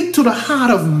speak to the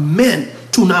heart of men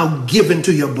to now give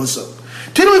into your bosom.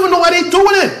 They don't even know why they're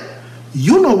doing it.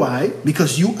 You know why?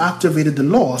 Because you activated the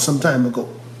law some time ago.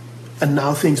 And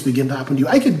now things begin to happen to you.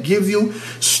 I could give you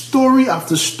story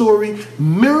after story,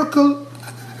 miracle.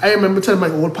 I remember telling my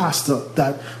old pastor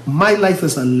that my life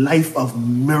is a life of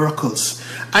miracles.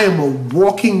 I am a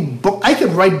walking book. I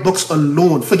can write books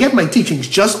alone. Forget my teachings,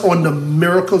 just on the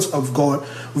miracles of God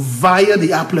via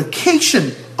the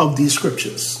application of these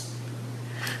scriptures.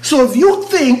 So if you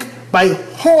think by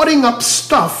hoarding up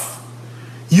stuff,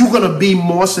 you're going to be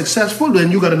more successful,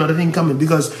 then you got another thing coming.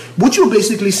 Because what you're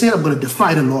basically saying, I'm going to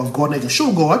defy the law of God, and I can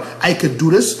show God I could do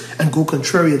this and go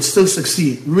contrary and still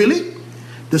succeed. Really?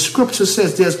 The scripture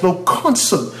says there's no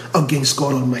counsel against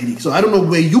God Almighty. So I don't know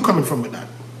where you're coming from with that.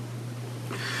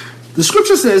 The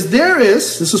scripture says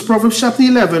this is Proverbs chapter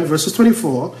 11, verses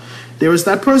 24. There is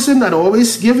that person that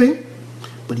always giving,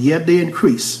 but yet they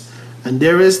increase. And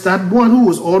there is that one who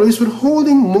is always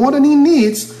withholding more than he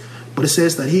needs, but it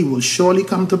says that he will surely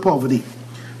come to poverty.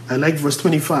 I like verse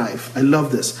 25. I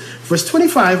love this. Verse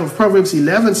 25 of Proverbs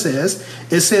 11 says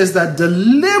that the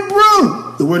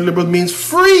liberal, the word liberal means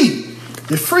free.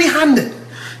 The free-handed.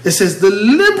 It says, the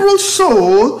liberal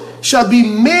soul shall be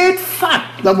made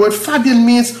fat. That word fat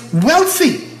means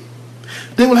wealthy.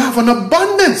 They will have an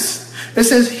abundance. It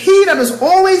says, he that is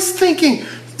always thinking,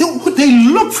 they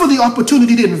look for the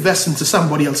opportunity to invest into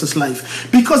somebody else's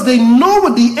life, because they know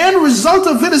what the end result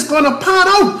of it is going to pan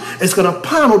out. It's going to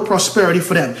pan out prosperity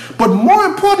for them. But more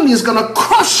importantly, it's going to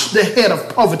crush the head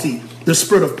of poverty, the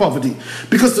spirit of poverty.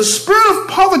 Because the spirit of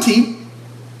poverty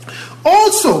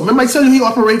also, remember I tell you he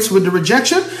operates with the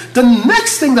rejection? The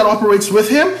next thing that operates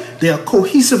with him, they are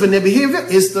cohesive in their behavior,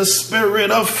 is the spirit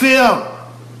of fear.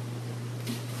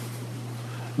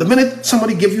 The minute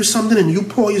somebody gives you something and you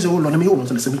pour, you say, hold on, let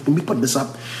me put this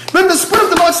up. When the Spirit of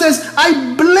the Lord says,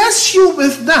 I bless you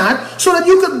with that, so that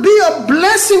you could be a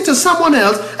blessing to someone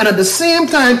else, and at the same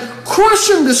time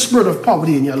crushing the spirit of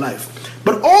poverty in your life.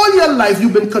 But all your life,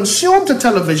 you've been consumed to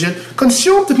television,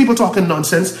 consumed to people talking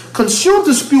nonsense, consumed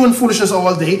to spewing foolishness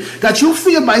all day, that you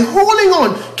feel by holding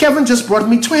on. Kevin just brought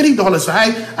me $20.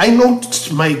 I know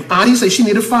my auntie said she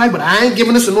needed $5, but I ain't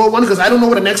giving this to no one because I don't know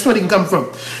where the next 20 can come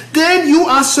from. Then you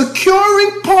are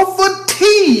securing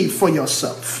poverty for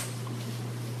yourself,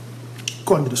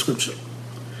 according to the scripture.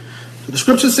 So the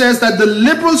scripture says that the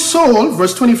liberal soul,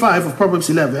 verse 25 of Proverbs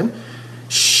 11,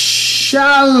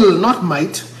 shall, not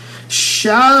might,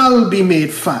 shall be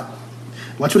made fat.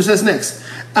 Watch what it says next.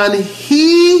 And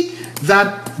he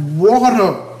that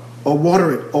water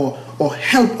it or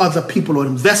help other people or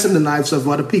invest in the lives of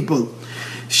other people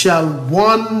shall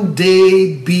one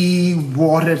day be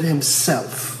watered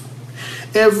himself.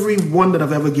 Every one that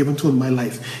I've ever given to in my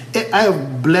life, I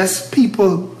have blessed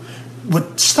people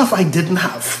with stuff I didn't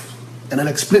have. And I'll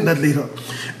explain that later.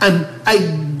 And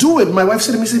I do it. My wife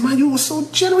said to me, man, you were so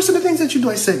generous in the things that you do.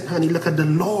 I said, honey, look at the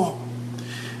law.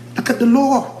 Look at the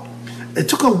law. It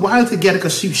took a while to get it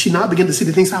because she now began to see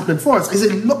the things happening for us. I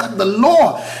said, look at the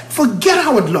law. Forget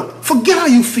how it looked. Forget how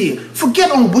you feel. Forget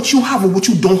on what you have or what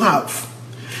you don't have.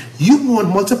 You want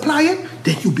to multiply it,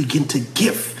 then you begin to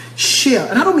give, share.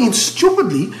 And I don't mean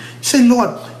stupidly. Say,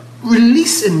 Lord,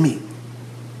 release in me.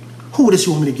 Who does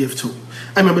you want me to give to?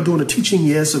 I remember doing a teaching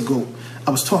years ago. I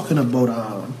was talking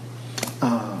about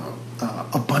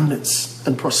abundance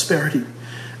and prosperity.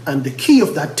 And the key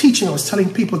of that teaching, I was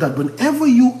telling people that whenever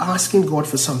you asking God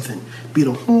for something, be it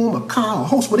a home, a car, a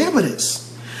house, whatever it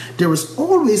is, there is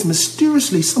always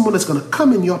mysteriously someone that's going to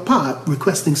come in your path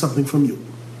requesting something from you.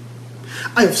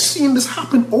 I have seen this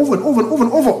happen over and over and over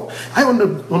and over. I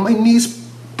on my knees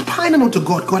pining out to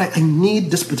God, I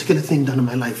need this particular thing done in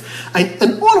my life.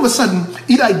 And all of a sudden,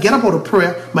 either I get up out of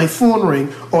prayer, my phone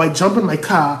ring, or I jump in my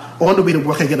car, or on the way to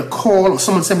work, I get a call, or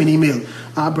someone send me an email.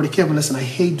 Brother Kevin, listen, I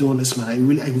hate doing this, man. I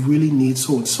really need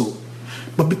so-and-so.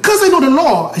 But because I know the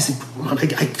law, I say, man, I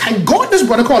thank God this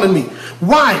brother calling me.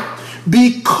 Why?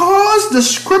 Because the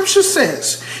scripture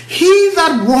says, he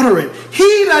that watereth,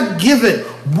 he that giveth,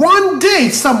 one day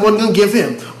someone can give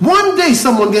him. One day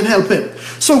someone can help him.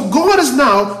 So God is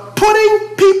now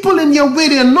putting people in your way.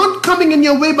 They are not coming in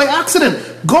your way by accident.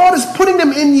 God is putting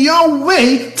them in your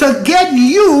way to get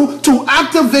you to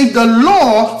activate the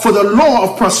law, for the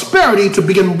law of prosperity to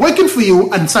begin working for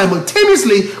you and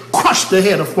simultaneously crush the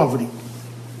head of poverty.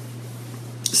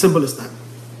 Simple as that.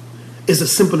 It's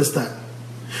as simple as that.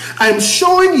 I'm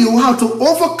showing you how to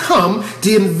overcome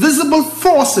the invisible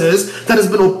forces that has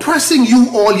been oppressing you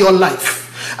all your life.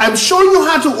 I'm showing you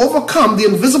how to overcome the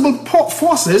invisible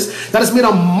forces that has made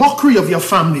a mockery of your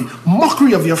family,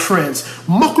 mockery of your friends,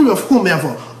 mockery of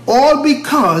whomever, all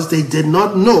because they did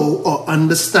not know or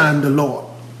understand the law.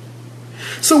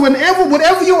 So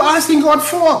whatever you're asking God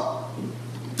for,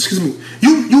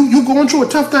 you going through a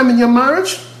tough time in your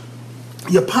marriage,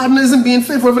 your partner isn't being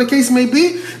faithful, whatever the case may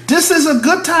be, this is a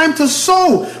good time to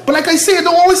sow. But like I say, it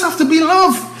don't always have to be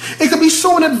love. It could be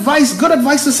sowing advice, good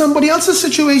advice to somebody else's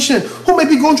situation who may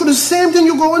be going through the same thing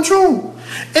you're going through.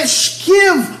 It's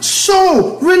give,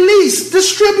 sow, release,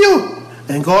 distribute.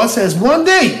 And God says, one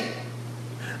day,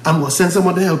 I'm going to send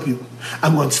someone to help you.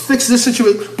 I'm going to fix this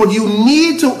situation. But you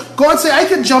need to. God said, I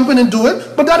can jump in and do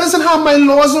it, but that isn't how my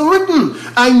laws are written.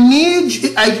 I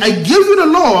give you the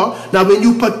law. Now, when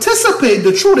you participate,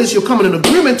 the truth is you're coming in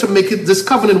agreement to make this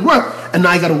covenant work, and now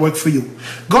I got to work for you.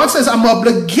 God says, I'm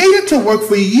obligated to work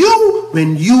for you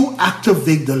when you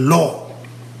activate the law.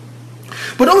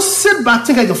 But don't sit back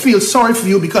thinking I can feel sorry for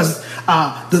you because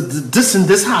this and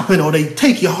this happened, or they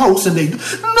take your house and they...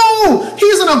 No, he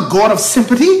isn't a God of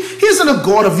sympathy. He isn't a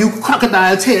God of you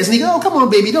crocodile tears. And he goes, oh, come on,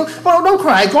 baby, don't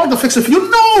cry. God will fix it for you.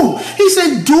 No, he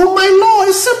said, do my law.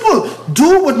 It's simple.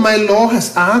 Do what my law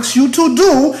has asked you to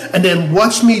do, and then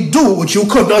watch me do what you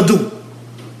could not do.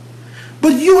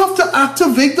 But you have to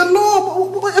activate the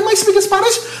law. Am I speaking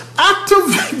Spanish?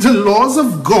 Activate the laws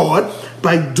of God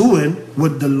by doing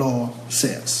what the law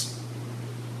says.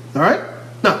 All right?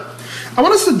 Now, I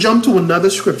want us to jump to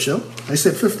another scripture. I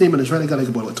said 15 minutes, right? I got like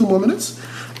about 2 more minutes.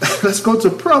 Let's go to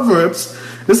Proverbs.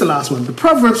 This is the last one. The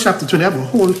Proverbs chapter 20. I have a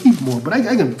whole heap more, but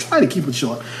I can try to keep it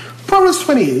short. Proverbs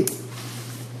 28.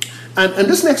 And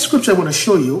this next scripture I want to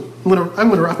show you, I'm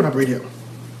going to wrap it up right here.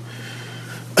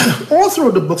 All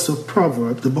through the books of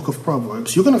Proverbs, the book of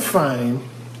Proverbs, you're going to find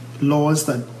laws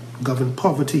that govern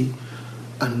poverty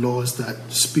and laws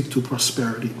that speak to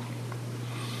prosperity.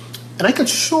 And I could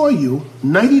show you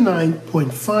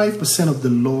 99.5% of the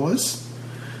laws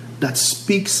that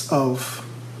speaks of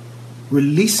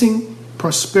releasing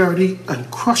prosperity and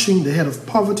crushing the head of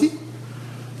poverty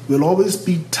will always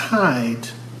be tied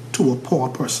to a poor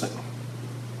person.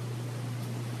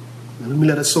 Let me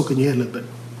let it soak in your head a little bit.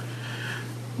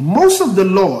 Most of the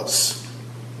laws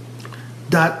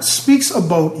that speaks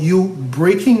about you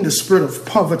breaking the spirit of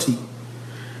poverty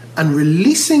and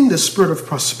releasing the spirit of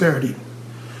prosperity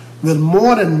will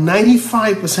more than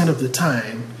 95% of the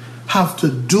time have to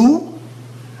do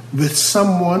with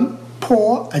someone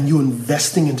poor and you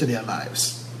investing into their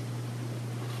lives.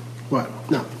 Right,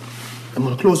 now, I'm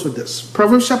going to close with this.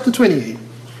 Proverbs chapter 28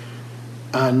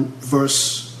 and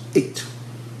verse 8.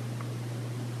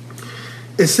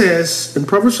 It says, in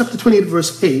Proverbs chapter 28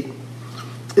 verse 8,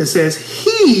 it says,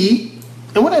 he,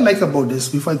 and what I like about this,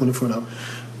 before I go any further,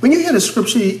 when you hear the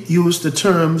scripture use the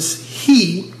terms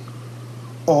he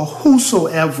or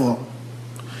whosoever,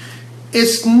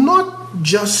 it's not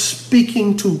just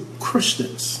speaking to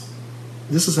Christians.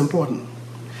 This is important.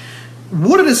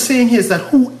 What it is saying here is that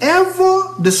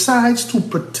whoever decides to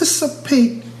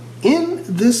participate in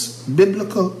this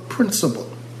biblical principle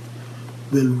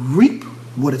will reap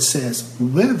what it says,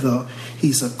 whether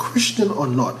he's a Christian or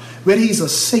not, whether he's a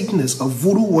Satanist, a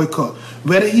voodoo worker,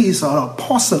 whether he's an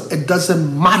apostle, it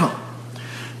doesn't matter.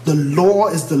 The law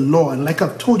is the law. And like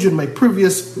I've told you in my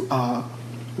previous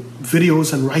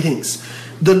videos and writings,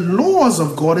 the laws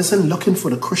of God isn't looking for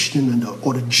the Christian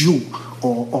or the Jew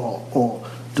or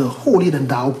the holy and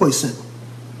thou person.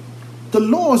 The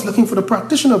law is looking for the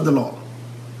practitioner of the law.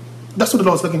 That's what the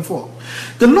law is looking for.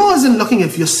 The law isn't looking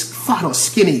if you're fat or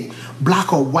skinny,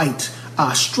 black or white,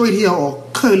 straight hair or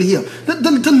curly hair.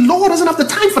 The law doesn't have the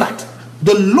time for that.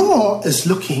 The law is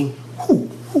looking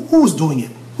who's doing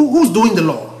it, who's doing the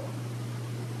law.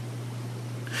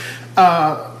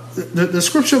 The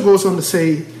scripture goes on to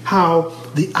say how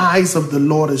the eyes of the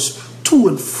Lord is to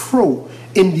and fro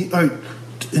in the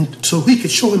earth, and so he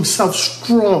could show himself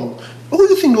strong. Who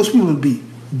do you think those people will be?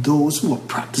 Those who are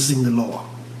practicing the law.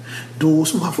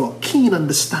 Those who have a keen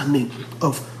understanding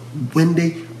of when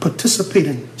they participate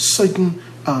in certain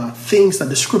things that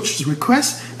the scriptures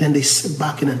request, then they sit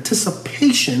back in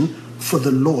anticipation for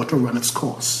the law to run its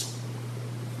course.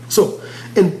 So,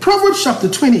 in Proverbs chapter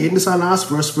 28, this is our last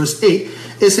verse, verse 8,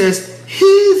 it says,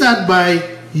 he that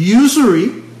by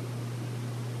usury,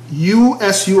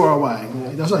 U-S-U-R-Y,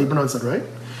 that's how you pronounce it, right?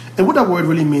 And what that word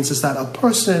really means is that a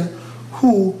person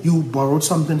who you borrowed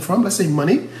something from, let's say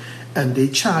money, and they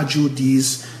charge you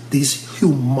these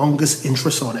humongous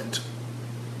interests on it.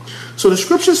 So the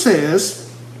scripture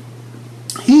says,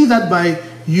 he that by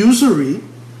usury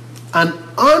and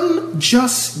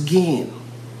unjust gain.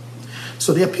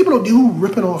 So there are people out there who are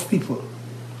ripping off people,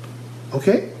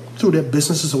 okay, through their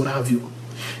businesses or what have you.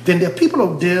 Then there are people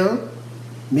out there,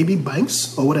 maybe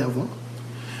banks or whatever,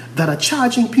 that are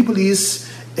charging people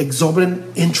these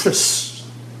exorbitant interests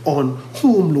on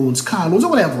home loans, car loans,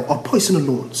 or whatever, or personal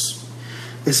loans.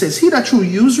 It says, he that through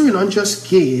usury and unjust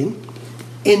gain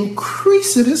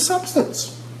increaseth his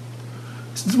substance.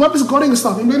 What is God going to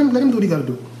stop him? Let him do what he got to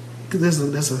do.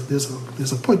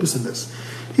 There's a purpose in this.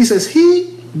 He says,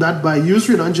 he that by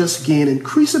usury and unjust gain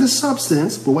increaseth his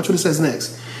substance, but watch what it says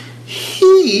next.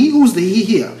 He, who's the he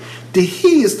here? The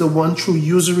he is the one through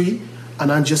usury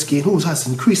and unjust gain who has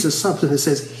increased his substance. It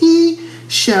says, he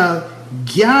shall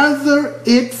gather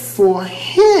it for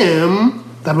him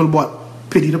that will what?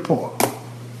 Pity the poor.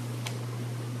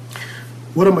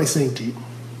 What am I saying to you?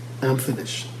 I'm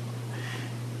finished.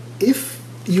 If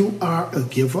you are a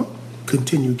giver,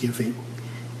 continue giving.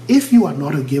 If you are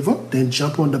not a giver, then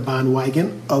jump on the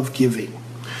bandwagon of giving.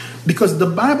 Because the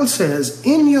Bible says,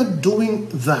 in your doing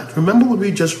that, remember what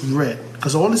we just read,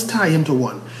 because all this tie into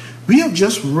one. We have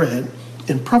just read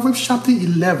in Proverbs chapter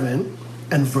 11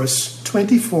 and verse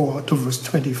 24 to verse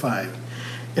 25.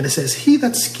 And it says, he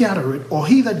that scattereth, or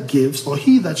he that gives, or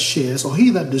he that shares, or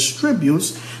he that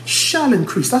distributes, shall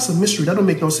increase. That's a mystery. That don't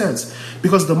make no sense.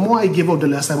 Because the more I give out, the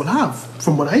less I will have,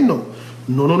 from what I know.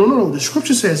 No. The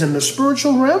scripture says in the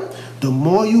spiritual realm, the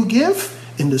more you give,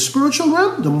 in the spiritual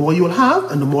realm, the more you will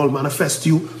have, and the more will manifest to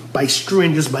you by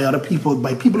strangers, by other people,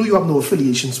 by people who you have no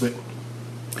affiliations with.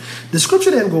 The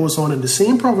scripture then goes on in the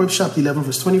same Proverbs chapter 11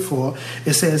 verse 24.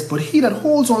 It says, but he that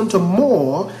holds on to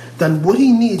more than what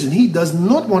he needs, and he does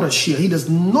not want to share, he does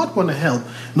not want to help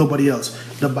nobody else.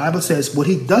 The Bible says what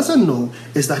he doesn't know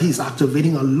is that he's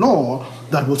activating a law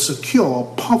that will secure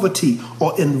poverty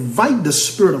or invite the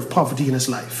spirit of poverty in his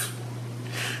life.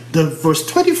 The verse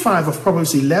 25 of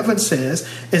Proverbs 11 says,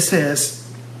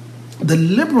 the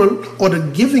liberal or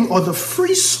the giving or the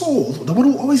free soul, the one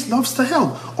who always loves to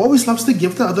help, always loves to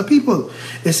give to other people,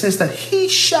 it says that he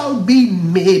shall be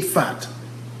made fat.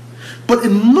 But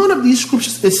in none of these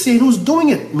scriptures is saying who's doing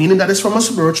it, meaning that it's from a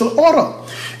spiritual order.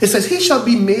 It says, he shall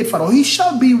be made fat, or he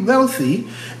shall be wealthy.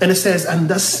 And it says, and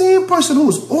the same person who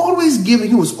is always giving,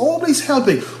 who is always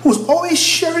helping, who is always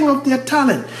sharing of their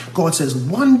talent, God says,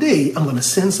 one day I'm going to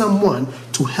send someone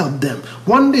to help them.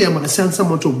 One day I'm going to send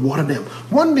someone to water them.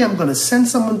 One day I'm going to send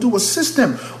someone to assist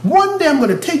them. One day I'm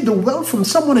going to take the wealth from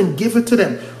someone and give it to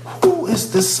them. Who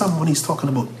is this someone he's talking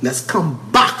about? Let's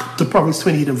come back to Proverbs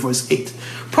 28 and verse 8.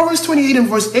 Proverbs 28 and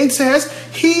verse 8 says,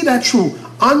 he that through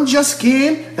unjust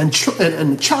gain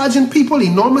and charging people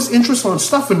enormous interest on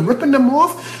stuff and ripping them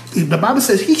off, the Bible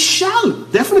says he shall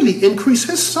definitely increase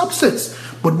his substance.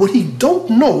 But what he don't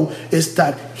know is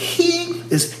that he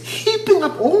is heaping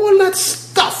up all that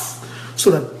stuff so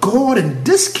that God in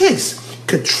this case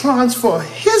could transfer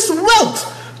his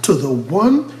wealth to the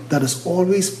one that is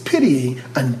always pitying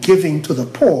and giving to the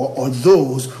poor or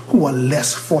those who are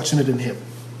less fortunate than him.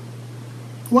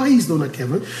 Why he's doing that,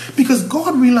 Kevin? Because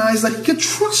God realized that he can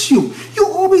trust you. You're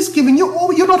always giving.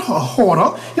 You're not a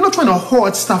hoarder. You're not trying to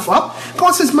hoard stuff up.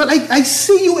 God says, man, I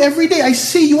see you every day. I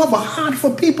see you have a heart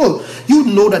for people. You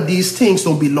know that these things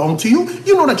don't belong to you.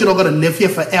 You know that you're not going to live here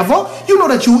forever. You know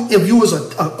that if you was a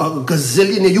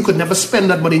gazillionaire, you could never spend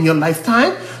that money in your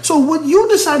lifetime. So what you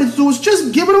decided to do is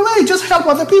just give it away. Just help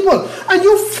other people. And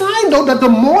you find out that the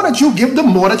more that you give, the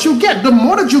more that you get. The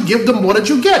more that you give, the more that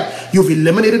you get. You've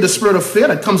eliminated the spirit of fear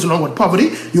that comes along with poverty.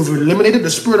 You've eliminated the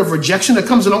spirit of rejection that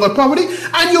comes along with poverty.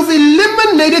 And you've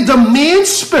eliminated the main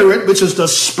spirit, which is the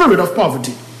spirit of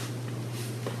poverty.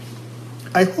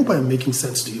 I hope I am making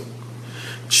sense to you.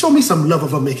 Show me some love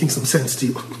if I'm making some sense to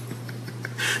you.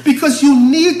 Because you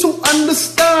need to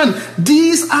understand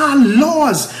these are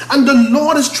laws, and the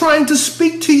Lord is trying to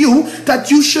speak to you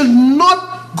that you should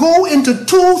not go into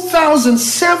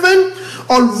 2007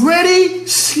 already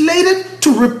slated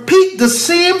to repeat the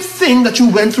same thing that you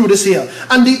went through this year.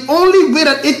 And the only way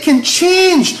that it can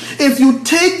change, if you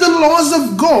take the laws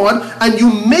of God and you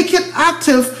make it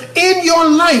active in your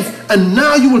life, and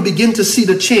now you will begin to see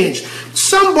the change.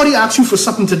 Somebody asked you for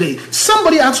something today.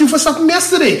 Somebody asked you for something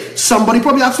yesterday. Somebody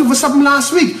probably asked you for something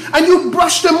last week, and you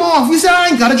brushed them off. You said, I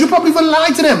ain't got it. You probably even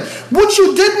lied to them. What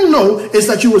you didn't know is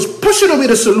that you was pushing away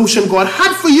the solution God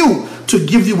had for you to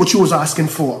give you what you was asking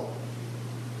for.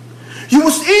 You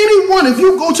was anyone, if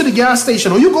you go to the gas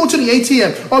station or you go to the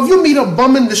ATM or if you meet a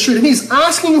bum in the street and he's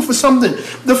asking you for something,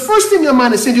 the first thing your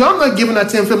mind is saying to you, I'm not giving that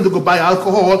to him for him to go buy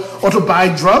alcohol or to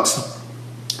buy drugs.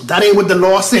 That ain't what the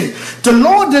law said. The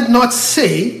law did not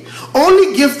say,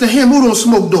 only give to him who don't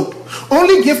smoke dope.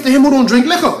 Only give to him who don't drink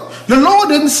liquor. The law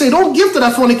didn't say, don't give to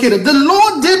that fornicator. The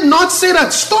law did not say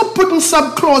that. Stop putting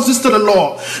sub-clauses to the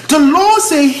law. The law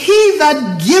say, he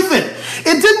that giveth.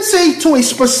 It didn't say to a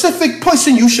specific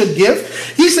person you should give.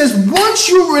 He says, once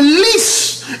you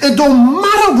release, it don't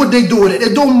matter what they do with it.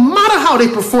 It don't matter how they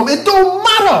perform. It don't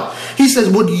matter. He says,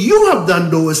 what you have done,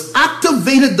 though, is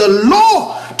activated the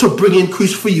law to bring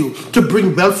increase for you, to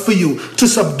bring wealth for you, to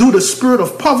subdue the spirit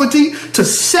of poverty, to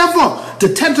sever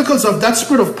the tentacles of that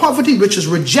spirit of poverty, which is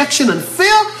rejection and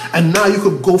fear, and now you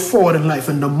could go forward in life.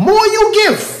 And the more you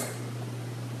give,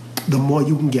 the more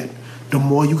you can get, the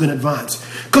more you can advance.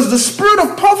 Because the spirit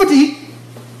of poverty,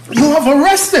 you have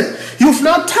arrested. You've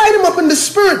now tied him up in the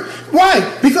spirit.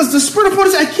 Why? Because the spirit of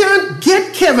poverty, I can't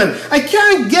get Kevin. I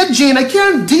can't get Jane. I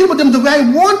can't deal with them the way I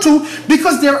want to,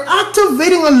 because they're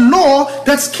activating a law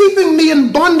that's keeping me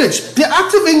in bondage. They're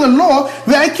activating a law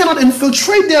where I cannot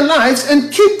infiltrate their lives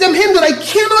and keep them hindered. I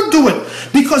cannot do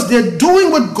it because they're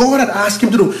doing what God had asked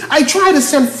him to do. I try to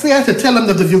send fear to tell them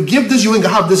that if you give this, you ain't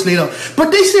gonna have this later.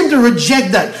 But they seem to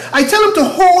reject that. I tell them to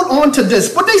hold on to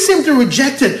this, but they seem to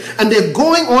reject it. And they're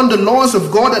going on the laws of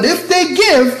God that if they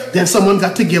give, then someone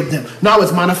got to give them. Now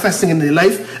it's manifesting in their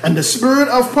life, and the spirit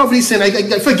of poverty saying,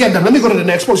 I forget them. Let me go to the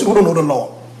next person who don't know the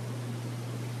law.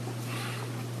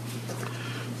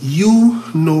 You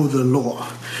know the law.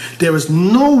 There is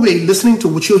no way, listening to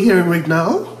what you're hearing right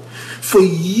now, for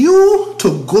you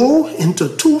to go into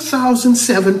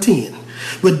 2017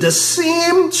 with the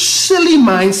same silly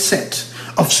mindset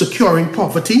of securing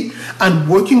poverty and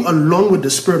working along with the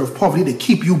spirit of poverty to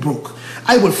keep you broke.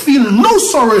 I will feel no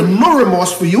sorrow and no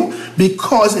remorse for you,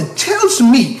 because it tells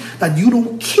me that you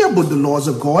don't care about the laws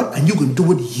of God and you can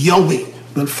do it your way.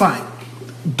 Well, fine.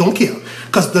 Don't care.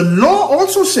 Because the law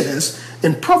also says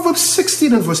in Proverbs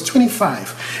 16 and verse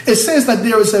 25, it says that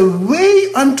there is a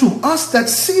way unto us that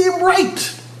seem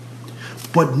right,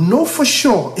 but know for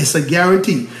sure, it's a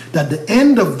guarantee that the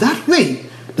end of that way,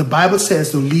 the Bible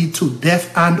says, will lead to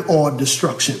death and or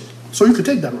destruction. So you could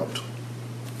take that route.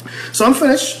 So I'm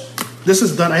finished. This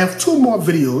is done. I have 2 more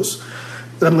videos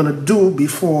that I'm going to do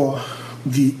before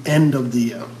the end of the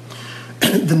year.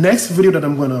 The next video that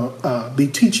I'm going to be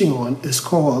teaching on is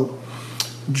called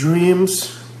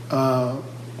Dreams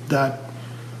that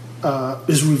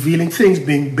is revealing things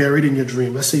being buried in your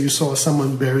dream. Let's say you saw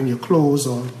someone burying your clothes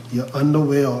or your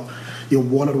underwear or your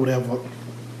wallet or whatever.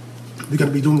 We're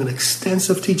going to be doing an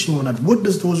extensive teaching on that. What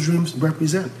does those dreams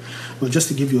represent? Well, just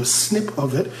to give you a snip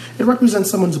of it, it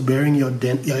represents someone's burying your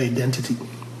identity,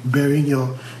 burying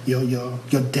your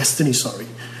destiny, sorry.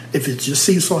 If it's just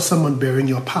say you saw someone burying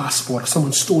your passport,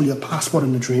 someone stole your passport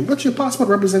in the dream, but your passport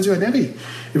represents your identity.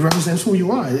 It represents who you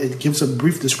are. It gives a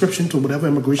brief description to whatever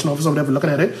immigration officer or whatever looking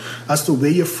at it as to where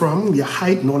you're from, your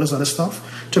height, and all this other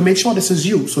stuff to make sure this is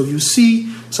you. So if you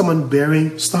see someone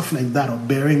burying stuff like that or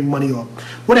burying money or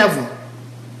whatever,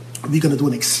 we're going to do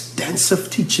an extensive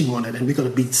teaching on it, and we're going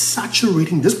to be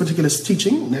saturating this particular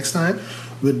teaching next time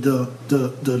with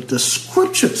the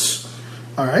scriptures.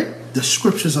 All right, the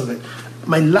scriptures of it.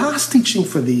 My last teaching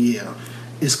for the year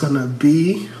is going to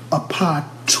be a part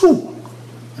 2.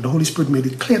 And the Holy Spirit made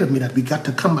it clear to me that we got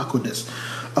to come back with this.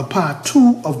 A part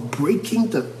 2 of breaking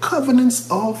the covenants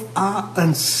of our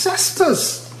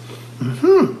ancestors.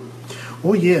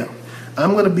 Oh yeah,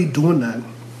 I'm going to be doing that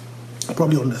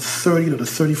probably on the 30th or the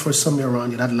 31st, somewhere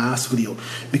around that last video,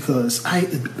 because I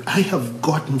have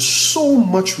gotten so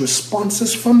much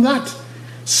responses from that.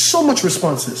 So much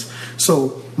responses.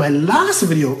 So my last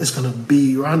video is going to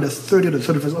be around the 30th or the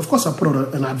 31st. Of course, I'll put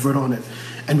out an advert on it.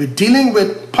 And we're dealing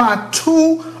with part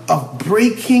 2 of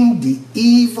breaking the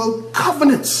evil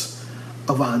covenants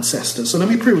of our ancestors. So let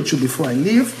me pray with you before I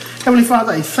leave. Heavenly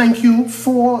Father, I thank you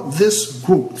for this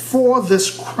group, for this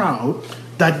crowd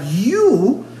that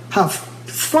you have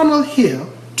funneled here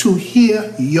to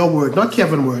hear your word, not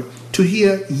Kevin's word, to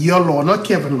hear your law, not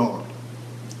Kevin's law.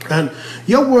 And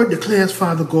your word declares,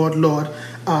 Father God, Lord,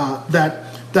 that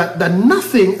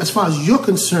nothing, as far as you're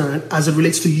concerned, as it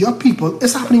relates to your people,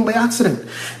 is happening by accident.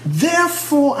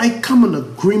 Therefore, I come in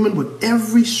agreement with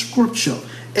every scripture,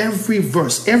 every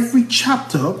verse, every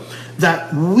chapter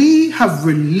that we have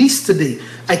released today.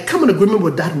 I come in agreement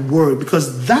with that word,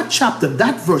 because that chapter,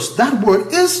 that verse, that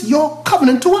word is your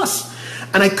covenant to us.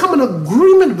 And I come in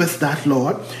agreement with that,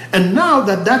 Lord. And now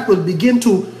that will begin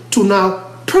to now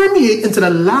permeate into the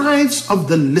lives of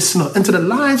the listener, into the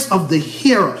lives of the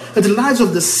hearer, into the lives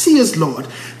of the seers, Lord,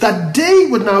 that they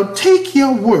would now take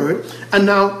your word and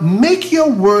now make your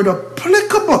word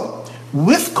applicable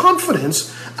with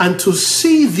confidence and to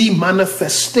see the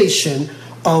manifestation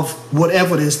of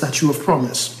whatever it is that you have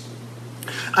promised.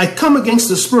 I come against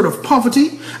the spirit of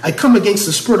poverty. I come against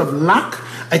the spirit of lack.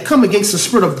 I come against the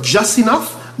spirit of just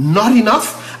enough, not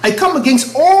enough. I come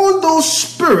against all those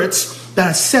spirits that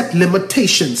have set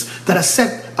limitations, that have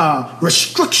set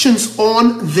restrictions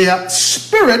on their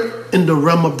spirit in the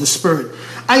realm of the spirit.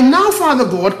 I now, Father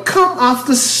God, come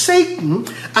after Satan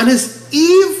and his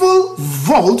evil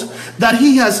vault that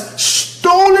he has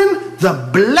stolen the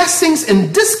blessings,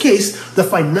 in this case, the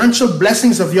financial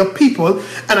blessings of your people,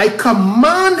 and I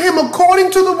command him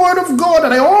according to the word of God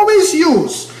that I always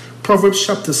use, Proverbs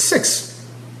chapter 6.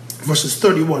 Verses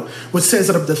 31, which says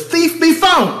that if the thief be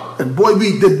found, and boy,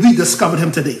 we discovered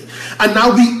him today. And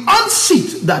now we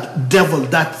unseat that devil,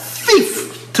 that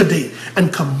thief today,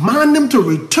 and command him to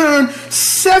return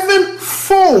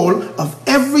sevenfold of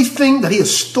everything that he has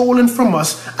stolen from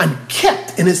us and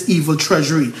kept in his evil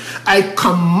treasury. I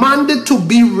command it to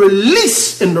be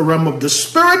released in the realm of the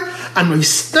spirit, and we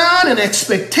stand in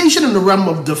expectation in the realm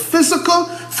of the physical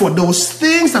for those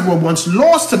things that were once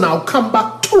lost to now come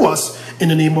back to us in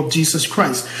the name of Jesus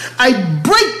Christ. I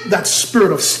break that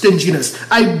spirit of stinginess.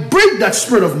 I break that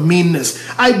spirit of meanness.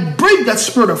 I break that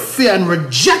spirit of fear and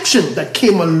rejection that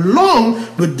came along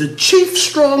with the chief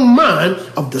strong man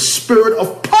of the spirit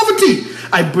of poverty.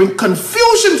 I bring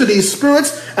confusion to these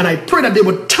spirits, and I pray that they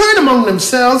would turn among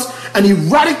themselves and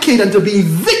eradicate and to be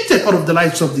evicted out of the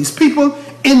lives of these people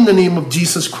in the name of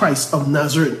Jesus Christ of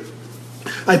Nazareth.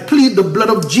 I plead the blood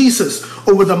of Jesus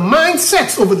over the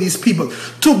mindsets over these people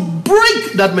to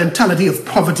break that mentality of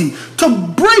poverty, to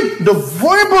break the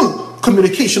verbal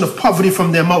communication of poverty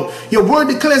from their mouth. Your word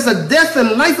declares that death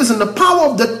and life is in the power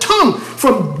of the tongue.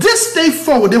 From this day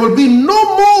forward, there will be no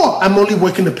more I'm only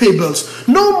working to pay bills.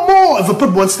 No more if I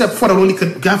put one step forward, I only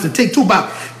have to take two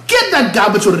back. Get that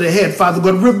garbage out of their head, Father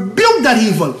God. Rebuke that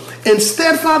evil.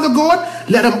 Instead, Father God,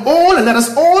 let them all and let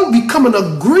us all become in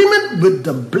agreement with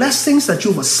the blessings that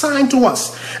you've assigned to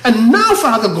us. And now,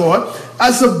 Father God,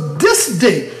 as of this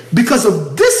day, because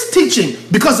of this teaching,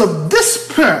 because of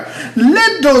this prayer,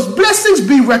 let those blessings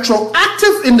be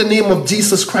retroactive in the name of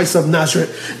Jesus Christ of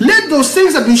Nazareth. Let those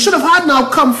things that we should have had now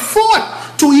come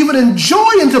forth to even enjoy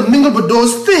and to mingle with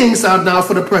those things that are now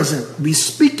for the present. We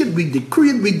speak it, we decree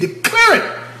it, we declare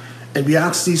Spirit. And we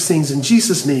ask these things in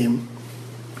Jesus' name.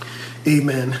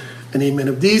 Amen and amen.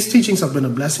 If these teachings have been a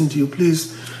blessing to you,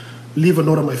 please leave a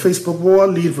note on my Facebook wall,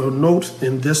 leave a note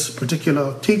in this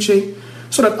particular teaching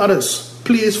so that others,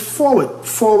 please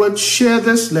forward, share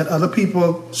this, let other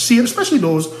people see it, especially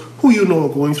those who you know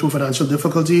are going through financial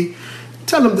difficulty.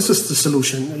 Tell them this is the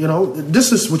solution,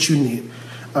 this is what you need,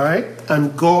 all right?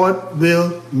 And God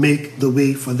will make the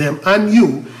way for them and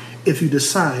you if you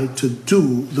decide to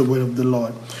do the word of the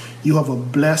Lord. You have a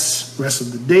blessed rest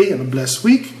of the day and a blessed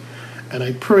week. And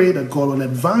I pray that God will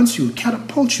advance you,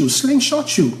 catapult you,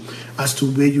 slingshot you as to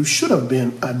where you should have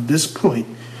been at this point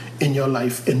in your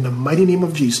life. In the mighty name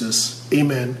of Jesus,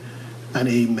 amen and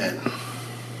amen.